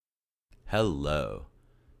Hello,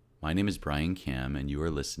 my name is Brian Cam, and you are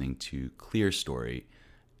listening to Clear Story,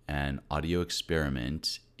 an audio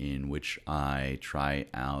experiment in which I try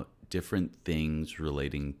out different things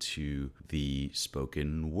relating to the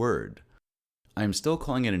spoken word. I'm still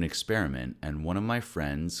calling it an experiment, and one of my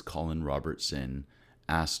friends, Colin Robertson,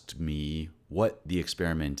 asked me what the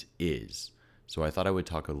experiment is. So I thought I would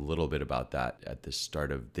talk a little bit about that at the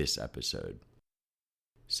start of this episode.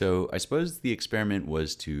 So I suppose the experiment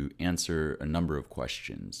was to answer a number of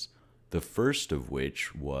questions. The first of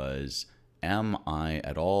which was, am I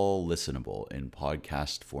at all listenable in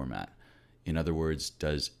podcast format? In other words,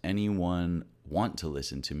 does anyone want to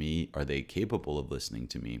listen to me? Are they capable of listening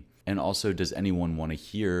to me? And also, does anyone want to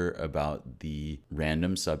hear about the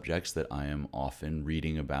random subjects that I am often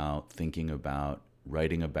reading about, thinking about,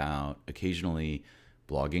 writing about, occasionally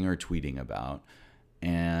blogging or tweeting about?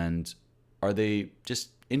 And are they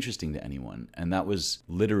just interesting to anyone? And that was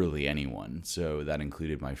literally anyone. So that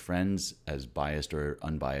included my friends, as biased or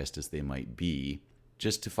unbiased as they might be,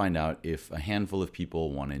 just to find out if a handful of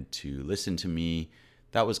people wanted to listen to me.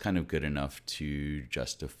 That was kind of good enough to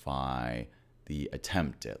justify the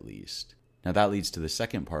attempt, at least. Now that leads to the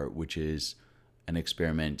second part, which is an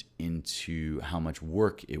experiment into how much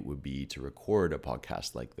work it would be to record a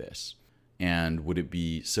podcast like this. And would it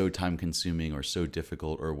be so time consuming or so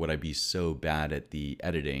difficult, or would I be so bad at the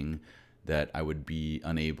editing that I would be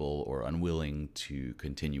unable or unwilling to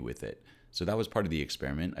continue with it? So that was part of the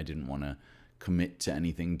experiment. I didn't want to commit to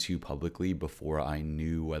anything too publicly before I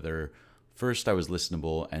knew whether, first, I was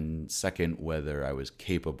listenable, and second, whether I was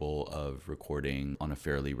capable of recording on a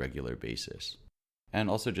fairly regular basis. And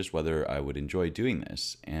also just whether I would enjoy doing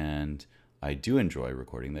this. And I do enjoy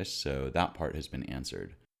recording this, so that part has been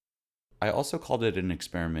answered. I also called it an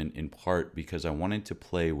experiment in part because I wanted to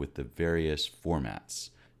play with the various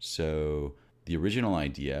formats. So the original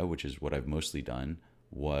idea, which is what I've mostly done,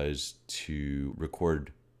 was to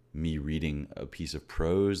record me reading a piece of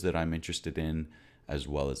prose that I'm interested in, as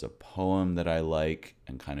well as a poem that I like,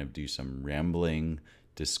 and kind of do some rambling,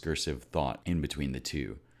 discursive thought in between the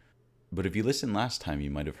two. But if you listened last time,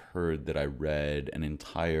 you might have heard that I read an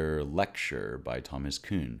entire lecture by Thomas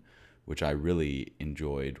Kuhn, which I really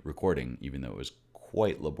enjoyed recording, even though it was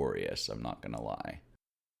quite laborious, I'm not going to lie.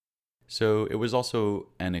 So it was also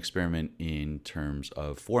an experiment in terms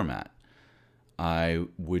of format. I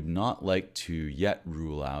would not like to yet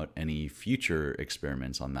rule out any future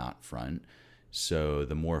experiments on that front. So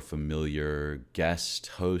the more familiar guest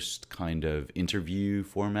host kind of interview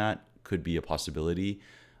format could be a possibility.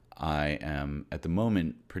 I am at the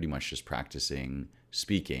moment pretty much just practicing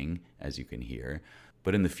speaking, as you can hear.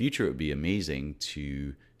 But in the future, it would be amazing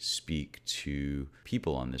to speak to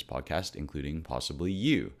people on this podcast, including possibly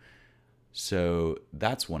you. So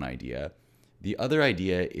that's one idea. The other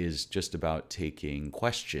idea is just about taking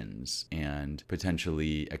questions and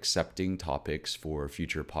potentially accepting topics for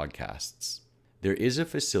future podcasts. There is a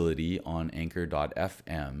facility on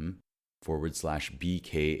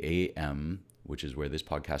anchor.fm/BKAM, which is where this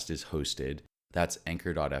podcast is hosted. That's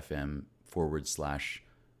anchor.fm/BKAM.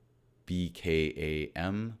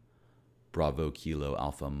 Bravo Kilo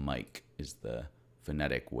Alpha Mike is the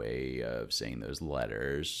phonetic way of saying those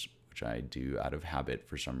letters, which I do out of habit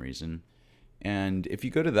for some reason. And if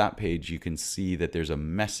you go to that page, you can see that there's a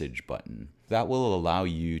message button. That will allow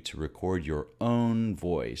you to record your own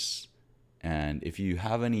voice. And if you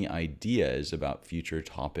have any ideas about future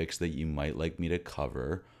topics that you might like me to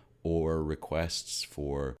cover, or requests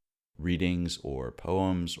for readings or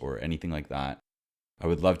poems or anything like that, I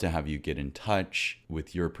would love to have you get in touch.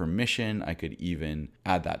 With your permission, I could even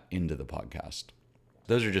add that into the podcast.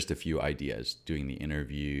 Those are just a few ideas, doing the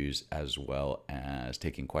interviews as well as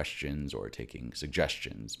taking questions or taking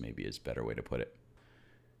suggestions, maybe is a better way to put it.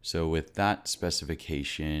 So with that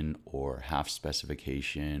specification or half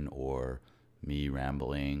specification or me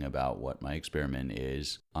rambling about what my experiment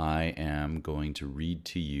is, I am going to read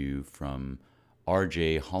to you from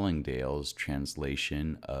R.J. Hollingdale's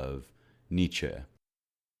translation of Nietzsche.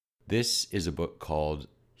 This is a book called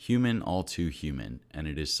Human All Too Human, and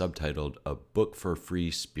it is subtitled A Book for Free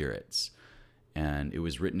Spirits, and it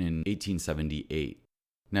was written in 1878.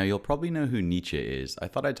 Now, you'll probably know who Nietzsche is. I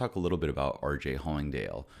thought I'd talk a little bit about R.J.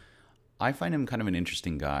 Hollingdale. I find him kind of an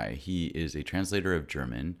interesting guy. He is a translator of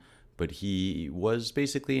German, but he was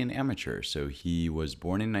basically an amateur. So he was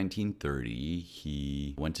born in 1930.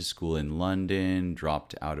 He went to school in London,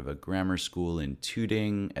 dropped out of a grammar school in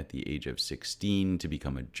Tooting at the age of 16 to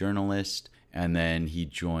become a journalist. And then he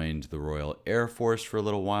joined the Royal Air Force for a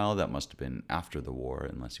little while. That must have been after the war,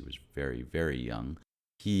 unless he was very, very young.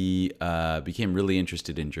 He became really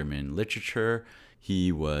interested in German literature.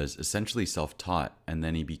 He was essentially self-taught, and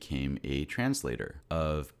then he became a translator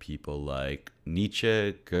of people like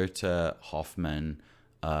Nietzsche, Goethe, Hoffmann,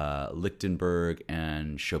 Lichtenberg,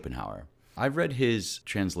 and Schopenhauer. I've read his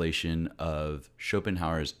translation of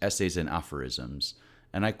Schopenhauer's Essays and Aphorisms,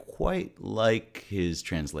 and I quite like his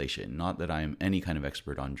translation. Not that I'm any kind of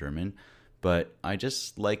expert on German, but I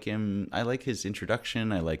just like him. I like his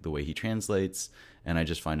introduction. I like the way he translates, and I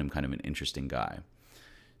just find him kind of an interesting guy.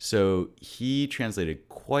 So he translated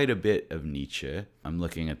quite a bit of Nietzsche. I'm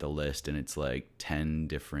looking at the list, and it's like 10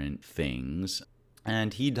 different things.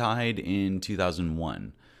 And he died in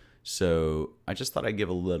 2001. So I just thought I'd give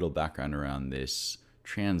a little background around this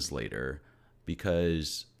translator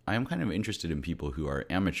because I am kind of interested in people who are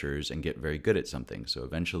amateurs and get very good at something. So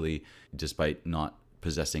eventually, despite not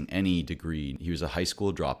possessing any degree, he was a high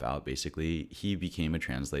school dropout, basically. He became a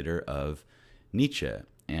translator of Nietzsche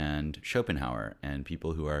and Schopenhauer and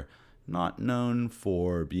people who are not known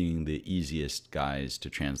for being the easiest guys to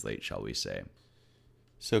translate, shall we say.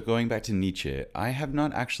 So going back to Nietzsche, I have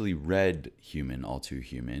not actually read Human, All Too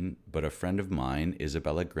Human, but a friend of mine,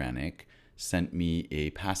 Isabella Granick, sent me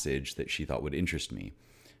a passage that she thought would interest me.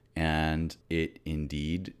 And it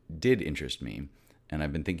indeed did interest me. And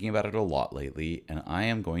I've been thinking about it a lot lately, and I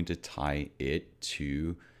am going to tie it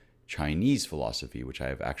to Chinese philosophy, which I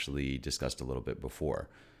have actually discussed a little bit before.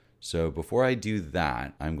 So before I do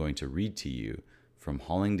that, I'm going to read to you from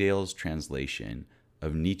Hollingdale's translation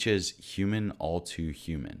of Nietzsche's Human, All Too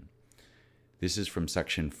Human. This is from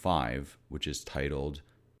section 5, which is titled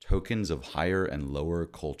Tokens of Higher and Lower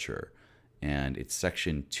Culture, and it's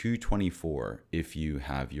section 224 if you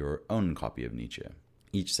have your own copy of Nietzsche.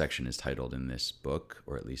 Each section is titled in this book,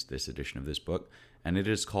 or at least this edition of this book, and it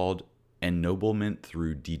is called Ennoblement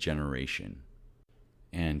Through Degeneration.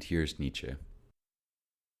 And here's Nietzsche.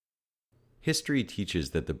 History teaches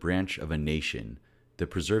that the branch of a nation that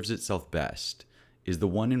preserves itself best is the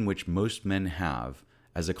one in which most men have,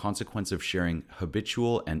 as a consequence of sharing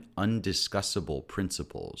habitual and undiscussable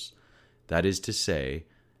principles, that is to say,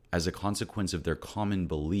 as a consequence of their common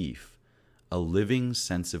belief, a living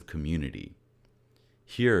sense of community.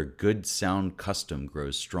 Here, good sound custom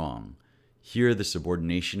grows strong. Here, the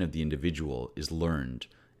subordination of the individual is learned,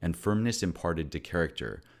 and firmness imparted to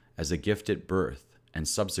character as a gift at birth and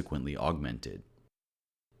subsequently augmented.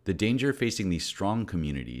 The danger facing these strong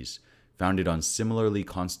communities, founded on similarly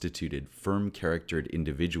constituted, firm-charactered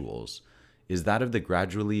individuals, is that of the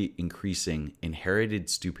gradually increasing inherited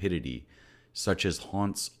stupidity, such as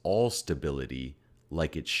haunts all stability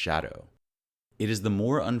like its shadow. It is the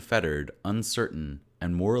more unfettered, uncertain,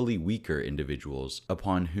 and morally weaker individuals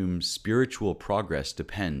upon whom spiritual progress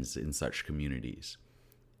depends in such communities.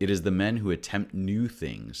 It is the men who attempt new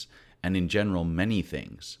things, and in general many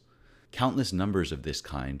things. Countless numbers of this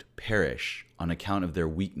kind perish on account of their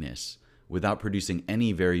weakness without producing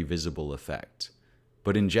any very visible effect.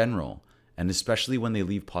 But in general, and especially when they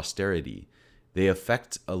leave posterity, they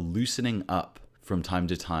effect a loosening up from time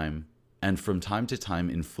to time, and from time to time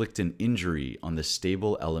inflict an injury on the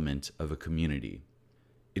stable element of a community.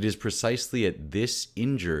 It is precisely at this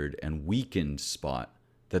injured and weakened spot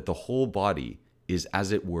that the whole body is,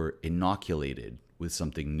 as it were, inoculated with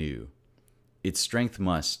something new. Its strength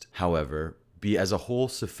must, however, be as a whole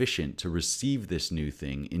sufficient to receive this new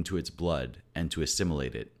thing into its blood and to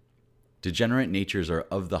assimilate it. Degenerate natures are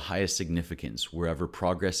of the highest significance wherever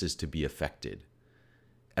progress is to be effected.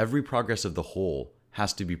 Every progress of the whole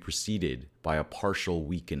has to be preceded by a partial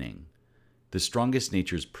weakening. The strongest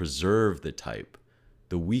natures preserve the type,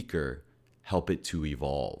 the weaker help it to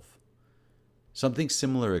evolve. Something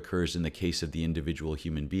similar occurs in the case of the individual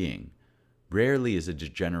human being. Rarely is a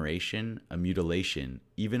degeneration, a mutilation,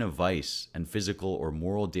 even a vice and physical or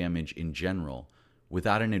moral damage in general,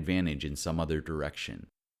 without an advantage in some other direction.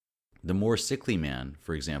 The more sickly man,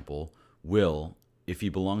 for example, will, if he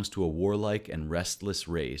belongs to a warlike and restless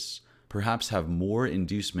race, perhaps have more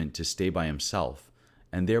inducement to stay by himself,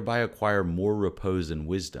 and thereby acquire more repose and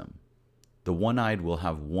wisdom. The one-eyed will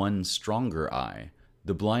have one stronger eye,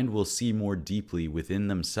 the blind will see more deeply within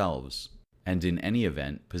themselves, and in any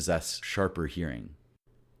event possess sharper hearing.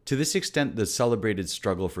 To this extent, the celebrated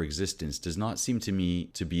struggle for existence does not seem to me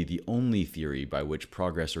to be the only theory by which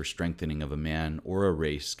progress or strengthening of a man or a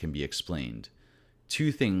race can be explained.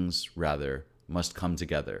 Two things, rather, must come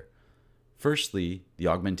together. Firstly, the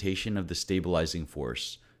augmentation of the stabilizing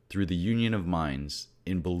force through the union of minds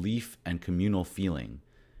in belief and communal feeling,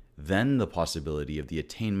 then the possibility of the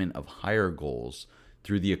attainment of higher goals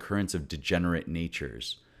through the occurrence of degenerate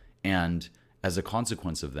natures, and, as a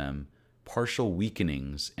consequence of them, partial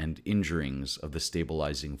weakenings and injurings of the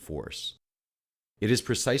stabilizing force. It is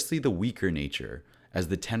precisely the weaker nature, as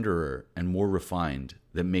the tenderer and more refined,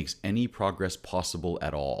 that makes any progress possible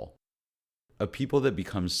at all. A people that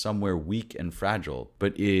becomes somewhere weak and fragile,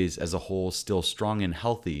 but is, as a whole, still strong and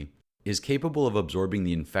healthy, is capable of absorbing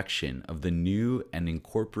the infection of the new and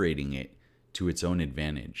incorporating it to its own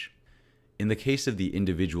advantage. In the case of the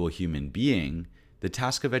individual human being, the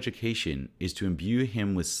task of education is to imbue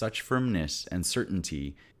him with such firmness and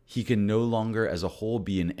certainty he can no longer as a whole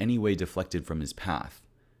be in any way deflected from his path.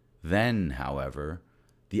 Then, however,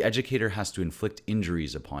 the educator has to inflict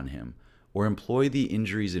injuries upon him, or employ the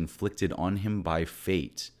injuries inflicted on him by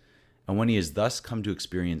fate, and when he has thus come to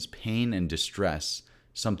experience pain and distress,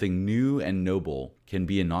 something new and noble can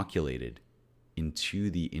be inoculated into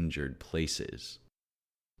the injured places.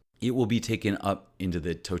 It will be taken up into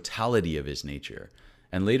the totality of his nature,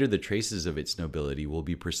 and later the traces of its nobility will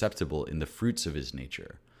be perceptible in the fruits of his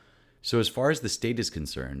nature. So as far as the state is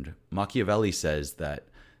concerned, Machiavelli says that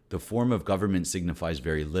the form of government signifies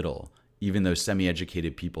very little, even though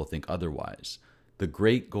semi-educated people think otherwise. The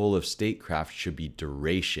great goal of statecraft should be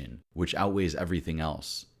duration, which outweighs everything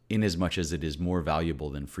else, inasmuch as it is more valuable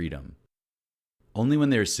than freedom. Only when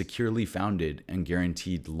there is securely founded and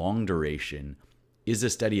guaranteed long duration is a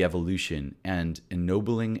steady evolution and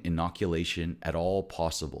ennobling inoculation at all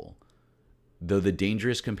possible, though the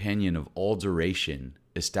dangerous companion of all duration,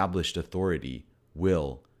 established authority,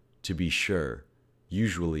 will, to be sure,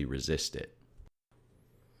 usually resist it.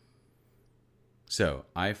 So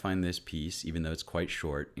I find this piece, even though it's quite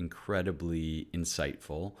short, incredibly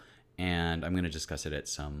insightful, and I'm going to discuss it at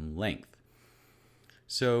some length.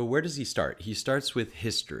 So where does he start? He starts with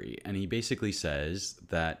history, and he basically says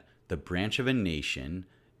that the branch of a nation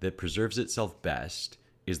that preserves itself best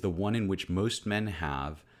is the one in which most men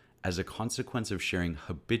have, as a consequence of sharing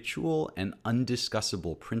habitual and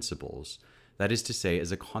undiscussable principles, that is to say,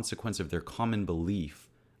 as a consequence of their common belief,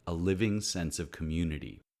 a living sense of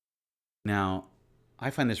community. Now, I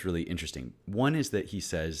find this really interesting. One is that he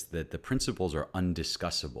says that the principles are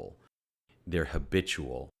undiscussable. They're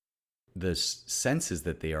habitual. The sense is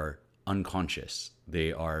that they are unconscious.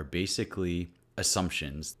 They are basically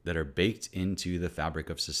assumptions that are baked into the fabric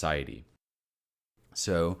of society.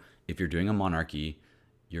 So if you're doing a monarchy,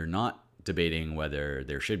 you're not debating whether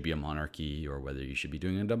there should be a monarchy or whether you should be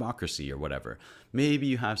doing a democracy or whatever. Maybe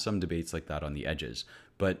you have some debates like that on the edges,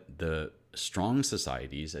 but the strong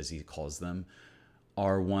societies, as he calls them,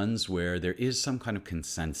 are ones where there is some kind of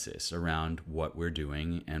consensus around what we're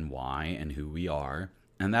doing and why and who we are.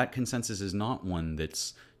 And that consensus is not one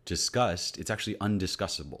that's discussed, it's actually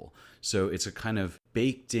undiscussable. So it's a kind of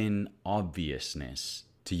baked in obviousness,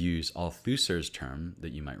 to use Althusser's term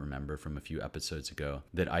that you might remember from a few episodes ago,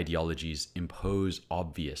 that ideologies impose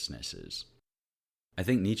obviousnesses. I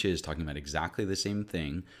think Nietzsche is talking about exactly the same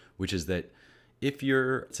thing, which is that if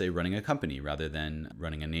you're, say, running a company rather than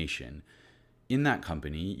running a nation, in that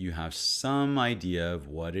company, you have some idea of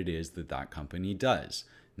what it is that that company does.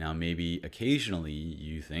 Now, maybe occasionally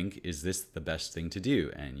you think, is this the best thing to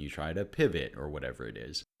do? And you try to pivot or whatever it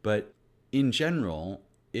is. But in general,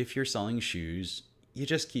 if you're selling shoes, you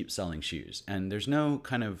just keep selling shoes. And there's no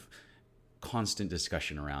kind of constant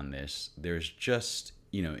discussion around this. There's just,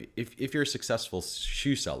 if you're a successful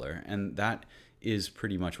shoe seller, and that is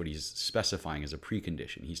pretty much what he's specifying as a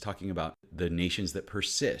precondition. He's talking about the nations that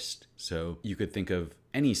persist. So you could think of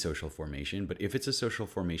any social formation, but if it's a social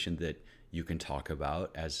formation that you can talk about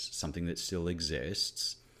as something that still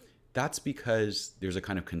exists, that's because there's a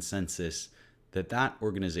kind of consensus that that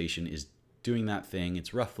organization is doing that thing.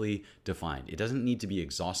 It's roughly defined. It doesn't need to be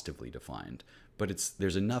exhaustively defined, but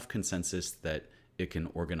there's enough consensus that it can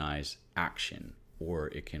organize action, or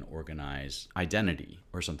it can organize identity,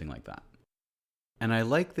 or something like that. And I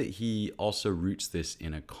like that he also roots this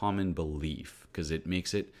in a common belief, because it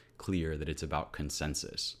makes it clear that it's about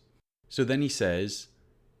consensus. So then he says,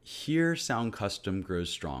 here sound custom grows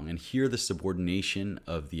strong, and here the subordination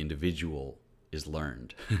of the individual is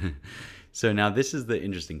learned. So now this is the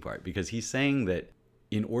interesting part, because he's saying that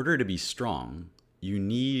in order to be strong, you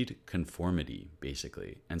need conformity,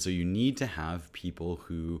 basically. And so you need to have people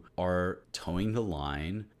who are towing the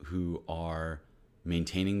line, who are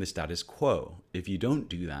maintaining the status quo. If you don't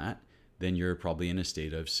do that, then you're probably in a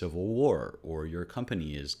state of civil war, or your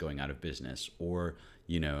company is going out of business, or,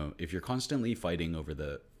 if you're constantly fighting over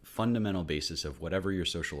the fundamental basis of whatever your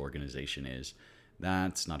social organization is,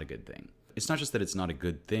 that's not a good thing. It's not just that it's not a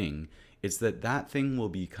good thing, it's that that thing will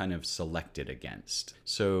be kind of selected against.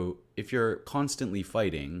 So if you're constantly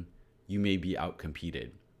fighting, you may be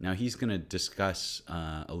outcompeted. Now he's going to discuss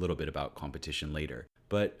a little bit about competition later.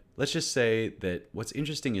 But let's just say that what's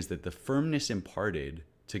interesting is that the firmness imparted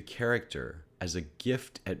to character as a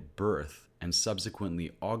gift at birth and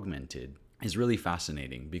subsequently augmented is really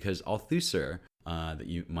fascinating, because Althusser, that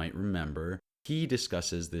you might remember, he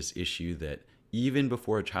discusses this issue that even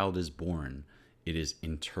before a child is born, it is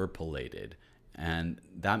interpolated. And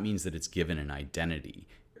that means that it's given an identity.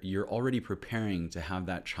 You're already preparing to have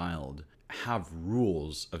that child have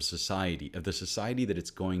rules of society, of the society that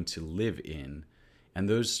it's going to live in. And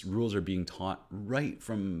those rules are being taught right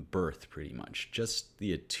from birth, pretty much. Just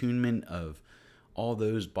the attunement of all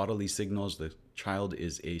those bodily signals. The child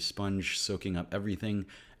is a sponge soaking up everything.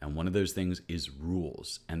 And one of those things is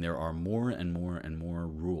rules. And there are more and more and more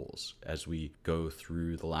rules as we go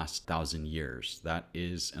through the last 1,000 years. That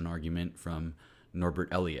is an argument from Norbert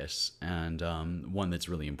Elias, and one that's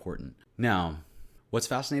really important. Now, what's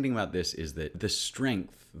fascinating about this is that the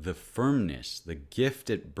strength, the firmness, the gift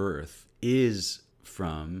at birth is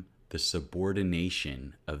from the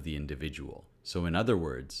subordination of the individual. So in other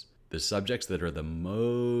words, the subjects that are the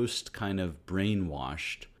most kind of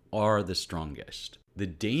brainwashed are the strongest. The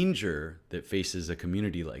danger that faces a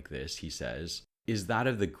community like this, he says, is that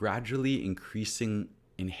of the gradually increasing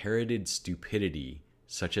inherited stupidity,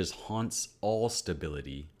 such as haunts all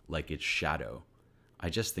stability like its shadow. I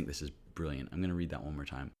just think this is brilliant. I'm going to read that one more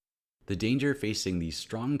time. The danger facing these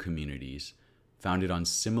strong communities, founded on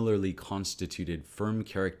similarly constituted,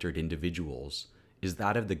 firm-charactered individuals, is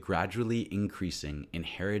that of the gradually increasing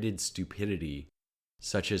inherited stupidity,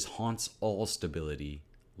 such as haunts all stability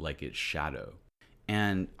like its shadow.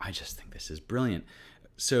 And I just think this is brilliant.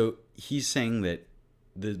 So he's saying that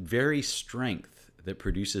the very strength that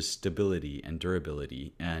produces stability and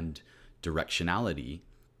durability and directionality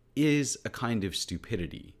is a kind of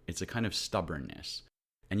stupidity. It's a kind of stubbornness.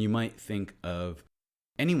 And you might think of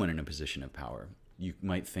anyone in a position of power. You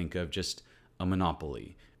might think of just a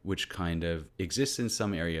monopoly, which kind of exists in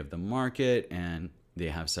some area of the market, and they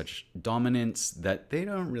have such dominance that they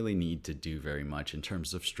don't really need to do very much in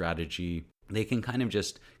terms of strategy. They can kind of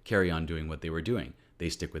just carry on doing what they were doing. They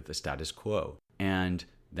stick with the status quo. And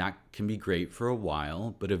that can be great for a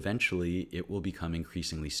while, but eventually it will become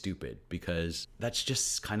increasingly stupid, because that's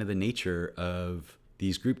just kind of the nature of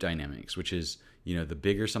these group dynamics, which is, the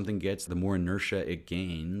bigger something gets, the more inertia it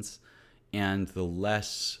gains, and the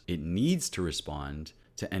less it needs to respond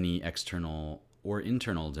to any external or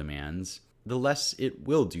internal demands, the less it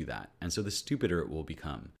will do that. And so the stupider it will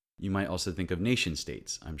become. You might also think of nation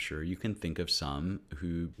states. I'm sure you can think of some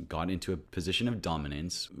who got into a position of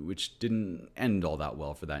dominance, which didn't end all that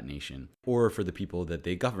well for that nation or for the people that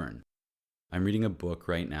they govern. I'm reading a book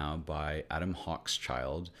right now by Adam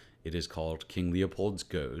Hawkschild. It is called King Leopold's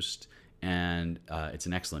Ghost, and it's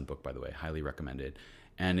an excellent book, by the way, highly recommended.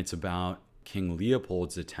 And it's about King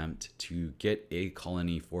Leopold's attempt to get a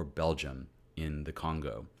colony for Belgium in the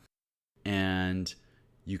Congo. And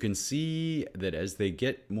you can see that as they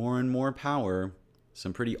get more and more power,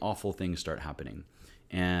 some pretty awful things start happening.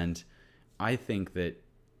 And I think that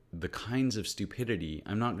the kinds of stupidity,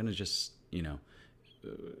 I'm not going to just,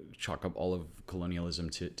 chalk up all of colonialism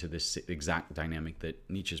to this exact dynamic that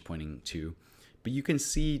Nietzsche is pointing to, but you can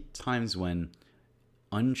see times when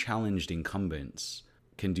unchallenged incumbents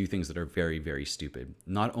can do things that are very, very stupid.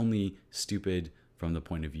 Not only stupid from the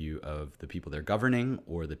point of view of the people they're governing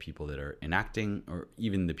or the people that are enacting or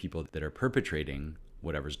even the people that are perpetrating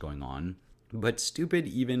whatever's going on, but stupid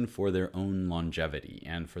even for their own longevity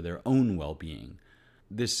and for their own well-being.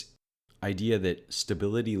 This idea that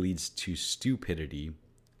stability leads to stupidity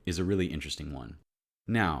is a really interesting one.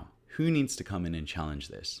 Now, who needs to come in and challenge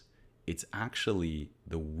this? It's actually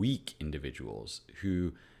the weak individuals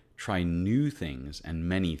who try new things and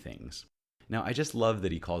many things. Now, I just love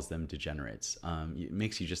that he calls them degenerates. It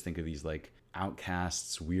makes you just think of these like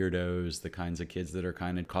outcasts, weirdos, the kinds of kids that are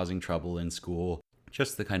kind of causing trouble in school,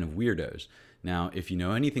 just the kind of weirdos. Now, if you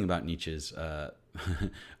know anything about Nietzsche's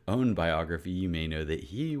own biography, you may know that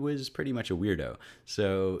he was pretty much a weirdo.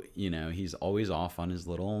 So, he's always off on his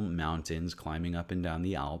little mountains, climbing up and down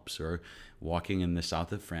the Alps or walking in the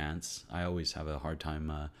south of France. I always have a hard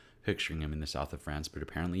time picturing him in the south of France, but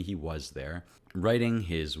apparently he was there, writing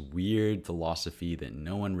his weird philosophy that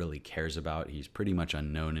no one really cares about. He's pretty much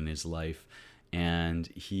unknown in his life, and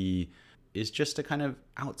he is just a kind of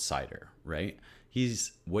outsider, right?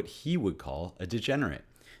 He's what he would call a degenerate.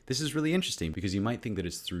 This is really interesting because you might think that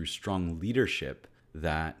it's through strong leadership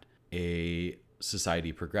that a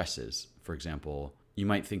society progresses. For example, you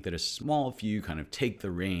might think that a small few kind of take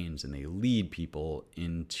the reins and they lead people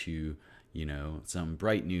into some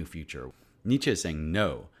bright new future. Nietzsche is saying,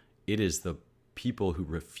 no, it is the people who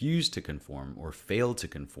refuse to conform or fail to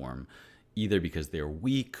conform either because they're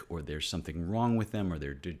weak or there's something wrong with them or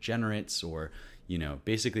they're degenerates or,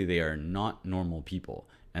 basically they are not normal people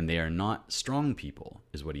and they are not strong people,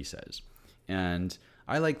 is what he says. And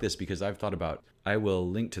I like this because I've thought about, I will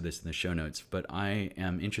link to this in the show notes, but I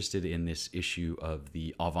am interested in this issue of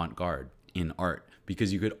the avant-garde in art,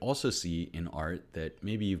 because you could also see in art that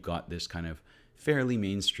maybe you've got this kind of fairly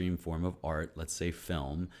mainstream form of art, let's say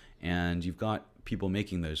film, and you've got people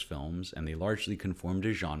making those films and they largely conform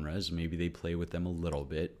to genres. Maybe they play with them a little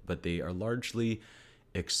bit, but they are largely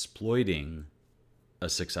exploiting a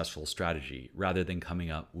successful strategy rather than coming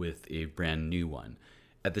up with a brand new one.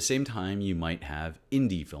 At the same time, you might have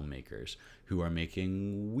indie filmmakers who are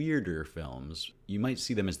making weirder films. You might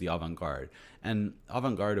see them as the avant-garde. And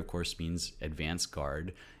avant-garde, of course, means advanced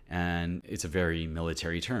guard. And it's a very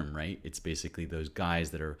military term, right? It's basically those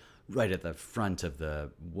guys that are right at the front of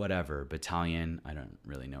the whatever battalion. I don't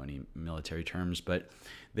really know any military terms, but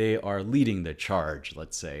they are leading the charge,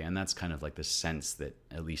 let's say. And that's kind of like the sense that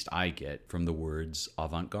at least I get from the words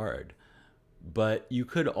avant-garde. But you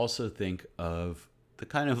could also think of the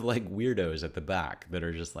kind of like weirdos at the back that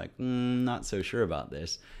are just like, not so sure about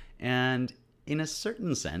this. And in a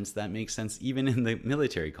certain sense, that makes sense even in the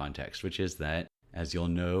military context, which is that, as you'll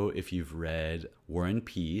know if you've read War and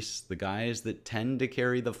Peace, the guys that tend to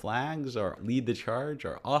carry the flags or lead the charge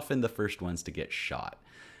are often the first ones to get shot.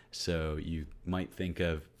 So you might think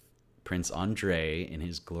of Prince Andrei in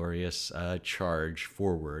his glorious charge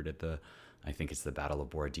forward at I think it's the Battle of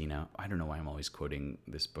Borodino. I don't know why I'm always quoting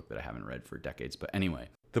this book that I haven't read for decades. But anyway,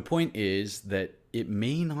 the point is that it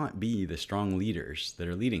may not be the strong leaders that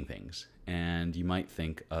are leading things. And you might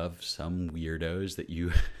think of some weirdos that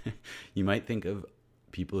you might think of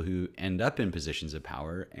people who end up in positions of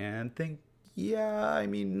power and think, yeah, I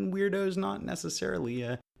mean, weirdo's not necessarily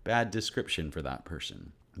a bad description for that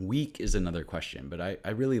person. Weak is another question, but I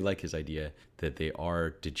really like his idea that they are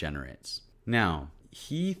degenerates. Now,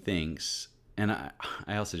 he thinks, and I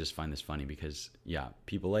also just find this funny because, yeah,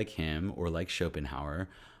 people like him or like Schopenhauer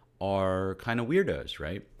are kind of weirdos,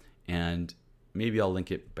 right? And maybe I'll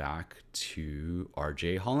link it back to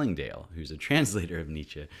R.J. Hollingdale, who's a translator of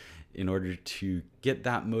Nietzsche, in order to get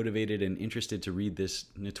that motivated and interested to read this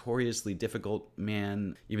notoriously difficult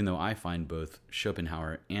man, even though I find both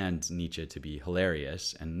Schopenhauer and Nietzsche to be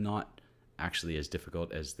hilarious and not actually as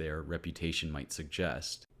difficult as their reputation might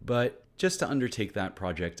suggest. But just to undertake that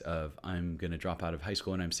project of, I'm going to drop out of high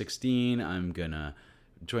school when I'm 16, I'm going to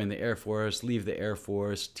join the Air Force, leave the Air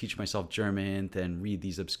Force, teach myself German, then read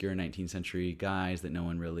these obscure 19th century guys that no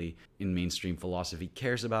one really in mainstream philosophy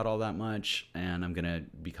cares about all that much, and I'm going to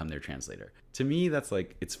become their translator. To me, that's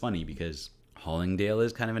like, it's funny because Hollingdale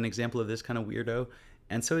is kind of an example of this kind of weirdo,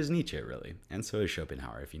 and so is Nietzsche, really, and so is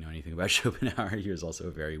Schopenhauer. If you know anything about Schopenhauer, he was also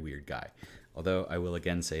a very weird guy. Although I will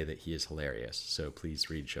again say that he is hilarious, so please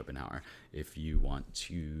read Schopenhauer if you want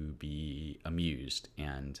to be amused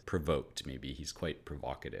and provoked. Maybe he's quite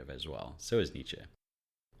provocative as well. So is Nietzsche.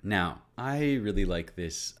 Now, I really like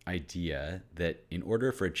this idea that in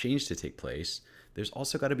order for a change to take place, there's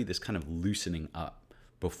also got to be this kind of loosening up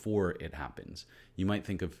before it happens. You might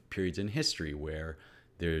think of periods in history where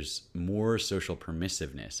there's more social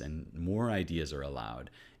permissiveness and more ideas are allowed.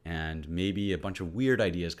 And maybe a bunch of weird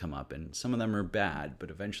ideas come up and some of them are bad, but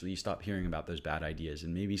eventually you stop hearing about those bad ideas.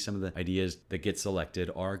 And maybe some of the ideas that get selected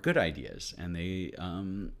are good ideas. And they,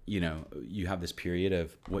 you have this period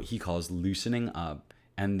of what he calls loosening up.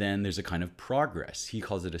 And then there's a kind of progress. He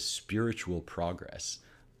calls it a spiritual progress.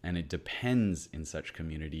 And it depends in such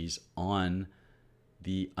communities on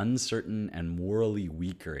the uncertain and morally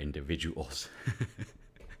weaker individuals.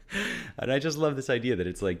 And I just love this idea that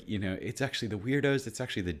it's like, it's actually the weirdos, it's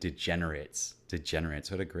actually the degenerates.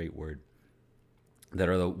 Degenerates, what a great word. That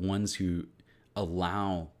are the ones who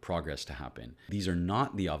allow progress to happen. These are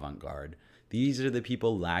not the avant-garde. These are the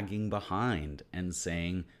people lagging behind and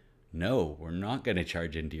saying, no, we're not going to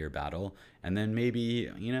charge into your battle. And then maybe,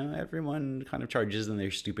 everyone kind of charges in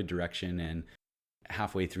their stupid direction and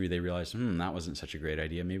halfway through they realize, that wasn't such a great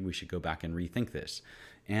idea. Maybe we should go back and rethink this.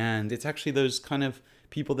 And it's actually those kind of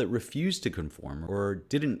people that refuse to conform or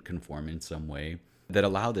didn't conform in some way that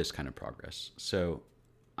allow this kind of progress. So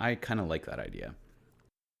I kind of like that idea.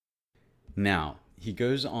 Now, he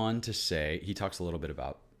goes on to say, he talks a little bit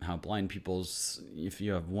about how blind people's, if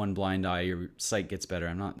you have one blind eye, your sight gets better.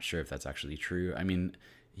 I'm not sure if that's actually true. I mean,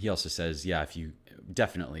 he also says, yeah, if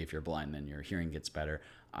you're blind, then your hearing gets better.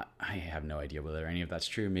 I have no idea whether any of that's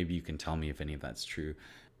true. Maybe you can tell me if any of that's true.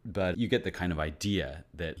 But you get the kind of idea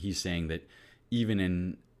that he's saying that even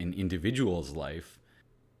in an individual's life,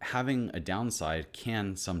 having a downside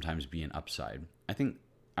can sometimes be an upside. I think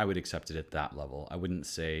I would accept it at that level. I wouldn't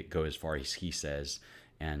say go as far as he says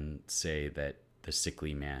and say that the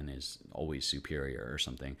sickly man is always superior or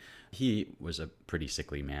something. He was a pretty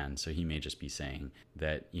sickly man, so he may just be saying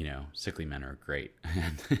that, sickly men are great.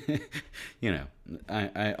 And,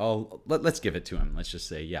 let's give it to him. Let's just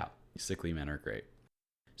say, yeah, sickly men are great.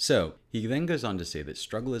 So he then goes on to say that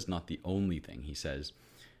struggle is not the only thing. He says,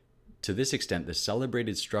 to this extent, the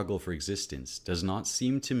celebrated struggle for existence does not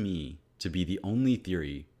seem to me to be the only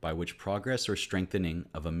theory by which progress or strengthening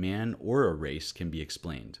of a man or a race can be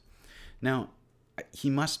explained. Now, he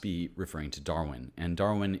must be referring to Darwin, and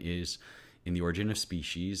Darwin is, in The Origin of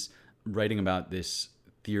Species, writing about this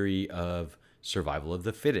theory of survival of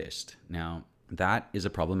the fittest. Now, that is a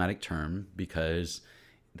problematic term because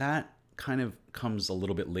that kind of comes a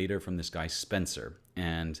little bit later from this guy Spencer,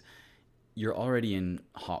 and you're already in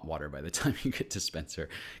hot water by the time you get to Spencer,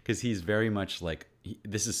 because he's very much like,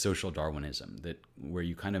 this is social Darwinism, that where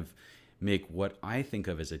you kind of make what I think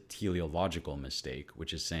of as a teleological mistake,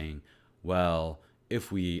 which is saying, well,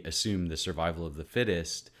 if we assume the survival of the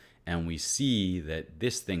fittest and we see that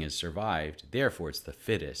this thing has survived, therefore it's the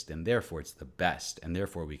fittest and therefore it's the best, and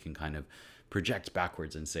therefore we can kind of project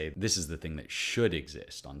backwards and say this is the thing that should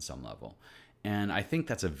exist on some level. And I think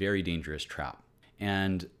that's a very dangerous trap.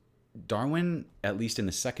 And Darwin, at least in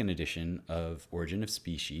the second edition of Origin of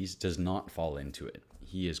Species, does not fall into it.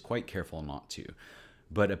 He is quite careful not to.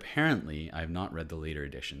 But apparently, I've not read the later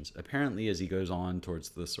editions. Apparently, as he goes on towards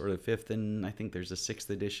the sort of fifth, and I think there's a sixth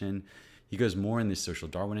edition, he goes more in this social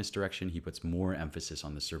Darwinist direction. He puts more emphasis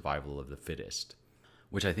on the survival of the fittest,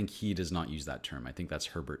 which I think he does not use that term. I think that's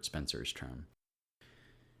Herbert Spencer's term.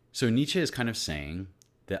 So Nietzsche is kind of saying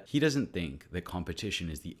that he doesn't think that competition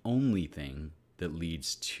is the only thing that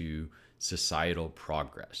leads to societal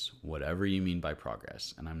progress, whatever you mean by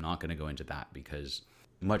progress. And I'm not going to go into that because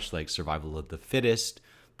much like survival of the fittest,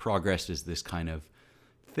 progress is this kind of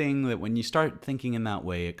thing that when you start thinking in that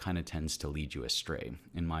way, it kind of tends to lead you astray,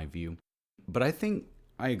 in my view. But I think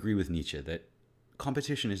I agree with Nietzsche that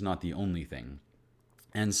competition is not the only thing.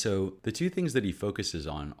 And so the two things that he focuses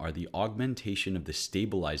on are the augmentation of the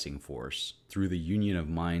stabilizing force through the union of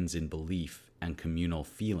minds in belief and communal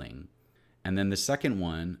feeling. And then the second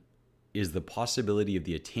one is the possibility of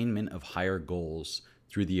the attainment of higher goals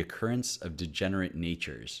through the occurrence of degenerate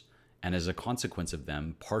natures, and as a consequence of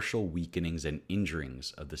them, partial weakenings and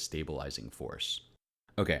injurings of the stabilizing force.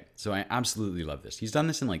 Okay, so I absolutely love this. He's done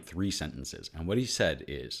this in like 3 sentences, and what he said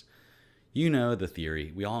is, you know the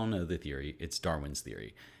theory, we all know the theory, it's Darwin's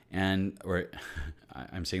theory.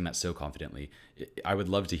 I'm saying that so confidently. I would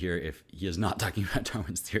love to hear if he is not talking about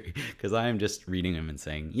Darwin's theory, because I am just reading him and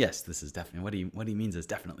saying, yes, this is definitely, what he means is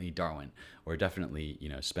definitely Darwin, or definitely,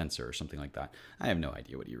 Spencer or something like that. I have no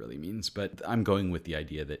idea what he really means, but I'm going with the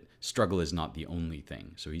idea that struggle is not the only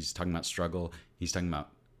thing. So he's talking about struggle, he's talking about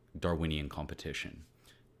Darwinian competition.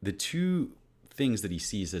 The two things that he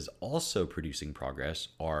sees as also producing progress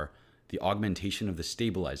are the augmentation of the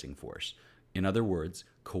stabilizing force. In other words,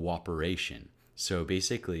 cooperation. So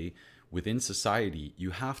basically, within society,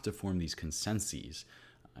 you have to form these consensus.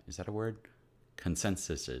 Is that a word?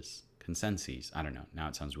 Consensuses. Consensus. I don't know. Now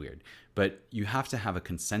it sounds weird. But you have to have a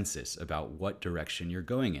consensus about what direction you're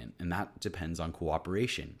going in. And that depends on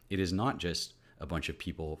cooperation. It is not just a bunch of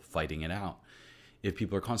people fighting it out. If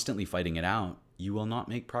people are constantly fighting it out, you will not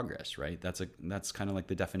make progress, right? That's kind of like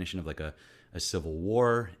the definition of like a civil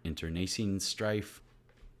war, internecine strife.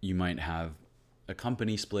 You might have a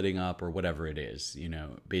company splitting up or whatever it is.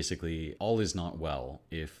 Basically all is not well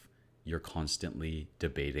if you're constantly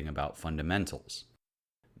debating about fundamentals.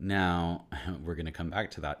 Now, we're going to come back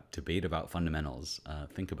to that debate about fundamentals.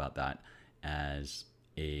 Think about that as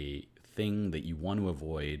a thing that you want to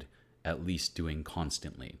avoid at least doing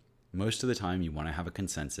constantly. Most of the time, you want to have a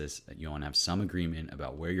consensus, you want to have some agreement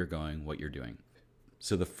about where you're going, what you're doing.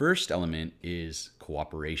 So the first element is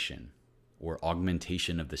cooperation, or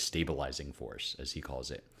augmentation of the stabilizing force, as he calls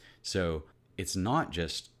it. So it's not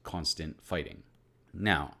just constant fighting.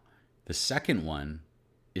 Now, the second one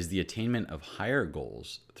is the attainment of higher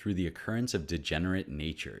goals through the occurrence of degenerate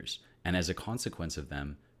natures, and as a consequence of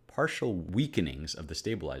them, partial weakenings of the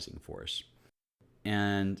stabilizing force.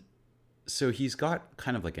 And so he's got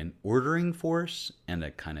kind of like an ordering force and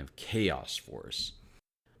a kind of chaos force.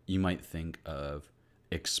 You might think of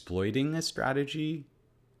exploiting a strategy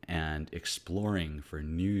and exploring for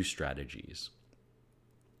new strategies.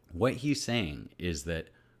 What he's saying is that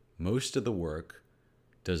most of the work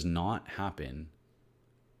does not happen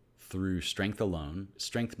through strength alone.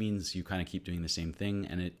 Strength means you kind of keep doing the same thing,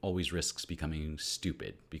 and it always risks becoming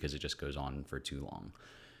stupid because it just goes on for too long.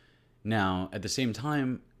 Now, at the same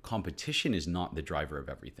time, competition is not the driver of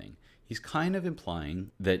everything. He's kind of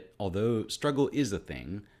implying that although struggle is a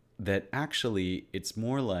thing, that actually it's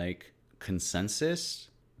more like consensus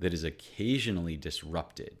that is occasionally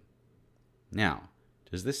disrupted. Now,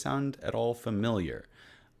 does this sound at all familiar?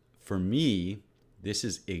 For me, this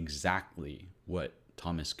is exactly what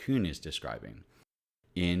Thomas Kuhn is describing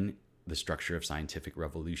in The Structure of Scientific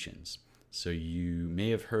Revolutions. So you may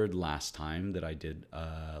have heard last time that I did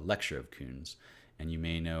a lecture of Kuhn's, and you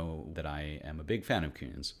may know that I am a big fan of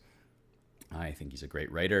Kuhn's. I think he's a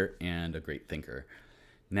great writer and a great thinker.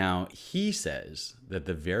 Now, he says that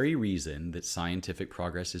the very reason that scientific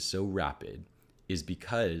progress is so rapid is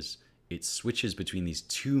because it switches between these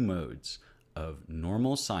two modes of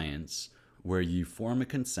normal science, where you form a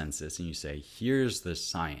consensus and you say, here's the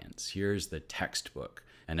science, here's the textbook,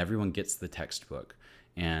 and everyone gets the textbook,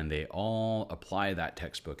 and they all apply that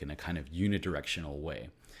textbook in a kind of unidirectional way.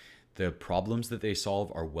 The problems that they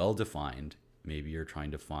solve are well defined. Maybe you're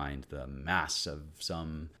trying to find the mass of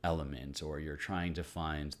some element, or you're trying to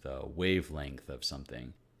find the wavelength of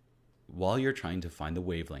something. While you're trying to find the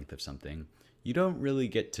wavelength of something, you don't really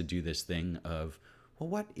get to do this thing of, well,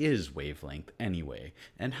 what is wavelength anyway?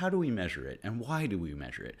 And how do we measure it? And why do we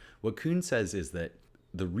measure it? What Kuhn says is that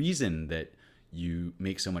the reason that you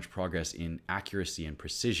make so much progress in accuracy and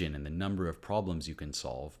precision and the number of problems you can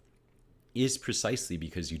solve is precisely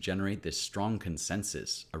because you generate this strong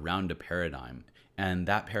consensus around a paradigm. And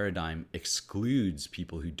that paradigm excludes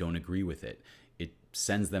people who don't agree with it. It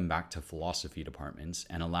sends them back to philosophy departments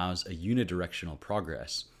and allows a unidirectional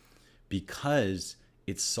progress because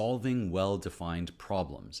it's solving well-defined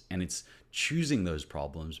problems, and it's choosing those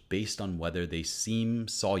problems based on whether they seem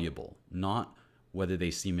soluble, not whether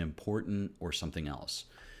they seem important or something else.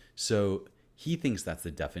 So he thinks that's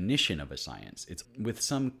the definition of a science. It's with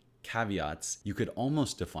some caveats, you could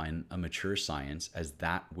almost define a mature science as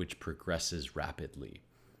that which progresses rapidly.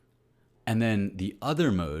 And then the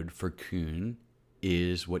other mode for Kuhn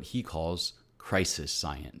is what he calls crisis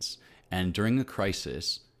science. And during a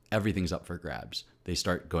crisis, everything's up for grabs. They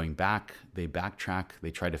start going back, they backtrack,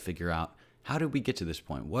 they try to figure out, how did we get to this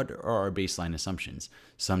point? What are our baseline assumptions?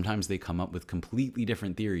 Sometimes they come up with completely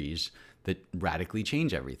different theories that radically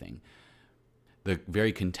change everything. The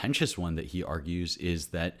very contentious one that he argues is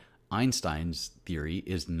that Einstein's theory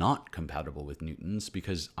is not compatible with Newton's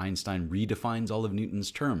because Einstein redefines all of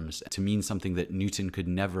Newton's terms to mean something that Newton could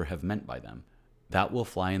never have meant by them. That will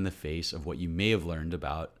fly in the face of what you may have learned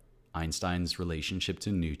about Einstein's relationship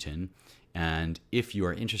to Newton. And if you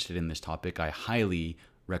are interested in this topic, I highly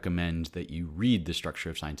recommend that you read The Structure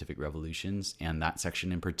of Scientific Revolutions, and that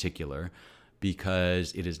section in particular,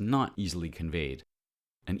 because it is not easily conveyed.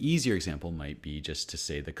 An easier example might be just to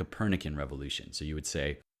say the Copernican revolution. So you would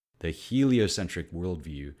say the heliocentric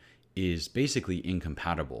worldview is basically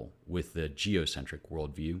incompatible with the geocentric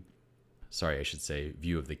worldview. Sorry, I should say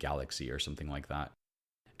view of the galaxy or something like that.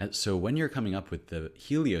 And so when you're coming up with the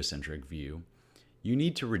heliocentric view, you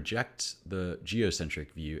need to reject the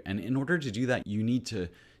geocentric view. And in order to do that, you need to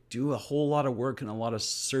do a whole lot of work and a lot of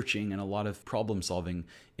searching and a lot of problem solving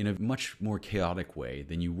in a much more chaotic way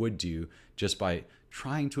than you would do just by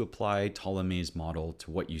trying to apply Ptolemy's model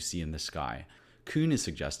to what you see in the sky. Kuhn is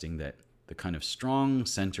suggesting that the kind of strong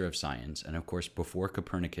center of science, and of course before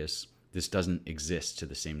Copernicus, this doesn't exist to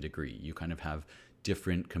the same degree. You kind of have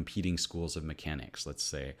different competing schools of mechanics, let's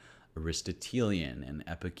say Aristotelian and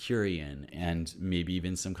Epicurean, and maybe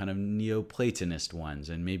even some kind of Neoplatonist ones,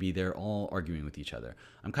 and maybe they're all arguing with each other.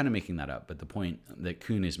 I'm kind of making that up, but the point that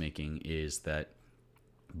Kuhn is making is that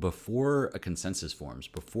before a consensus forms,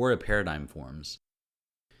 before a paradigm forms,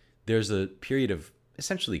 there's a period of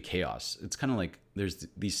essentially chaos. It's kind of like there's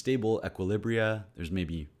these stable equilibria, there's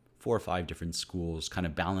maybe 4 or 5 different schools kind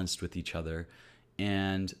of balanced with each other,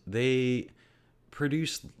 and they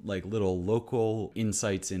produce like little local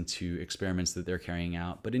insights into experiments that they're carrying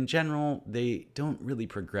out, but in general, they don't really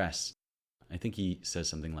progress. I think he says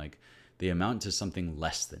something like they amount to something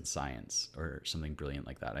less than science or something brilliant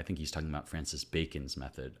like that. I think he's talking about Francis Bacon's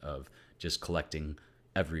method of just collecting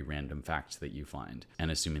every random fact that you find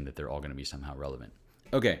and assuming that they're all going to be somehow relevant.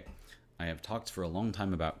 Okay, I have talked for a long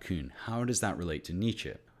time about Kuhn. How does that relate to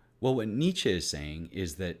Nietzsche? Well, what Nietzsche is saying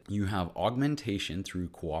is that you have augmentation through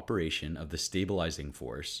cooperation of the stabilizing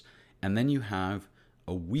force, and then you have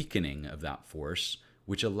a weakening of that force,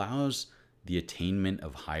 which allows the attainment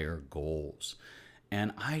of higher goals.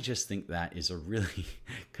 And I just think that is a really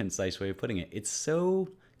concise way of putting it. It's so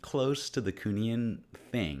close to the Kuhnian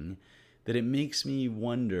thing that it makes me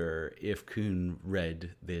wonder if Kuhn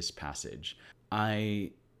read this passage.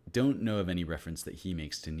 I don't know of any reference that he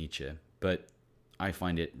makes to Nietzsche, but I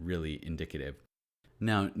find it really indicative.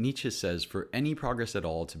 Now, Nietzsche says for any progress at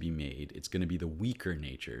all to be made, it's going to be the weaker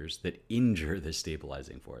natures that injure the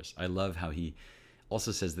stabilizing force. I love how he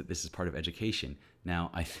also says that this is part of education.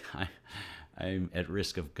 Now, I'm at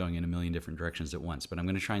risk of going in a million different directions at once, but I'm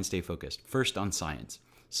going to try and stay focused. First, on science.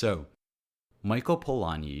 So, Michael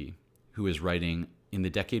Polanyi, who is writing in the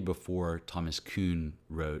decade before Thomas Kuhn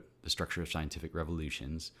wrote The Structure of Scientific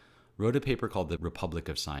Revolutions, wrote a paper called The Republic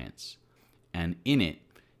of Science. And in it,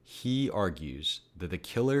 he argues that the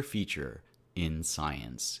killer feature in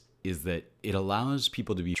science is that it allows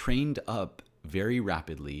people to be trained up very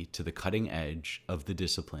rapidly to the cutting edge of the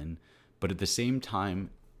discipline, but at the same time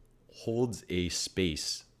holds a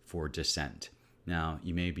space for dissent. Now,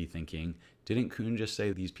 you may be thinking, didn't Kuhn just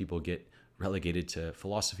say these people get relegated to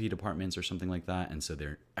philosophy departments or something like that, and so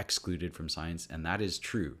they're excluded from science? And that is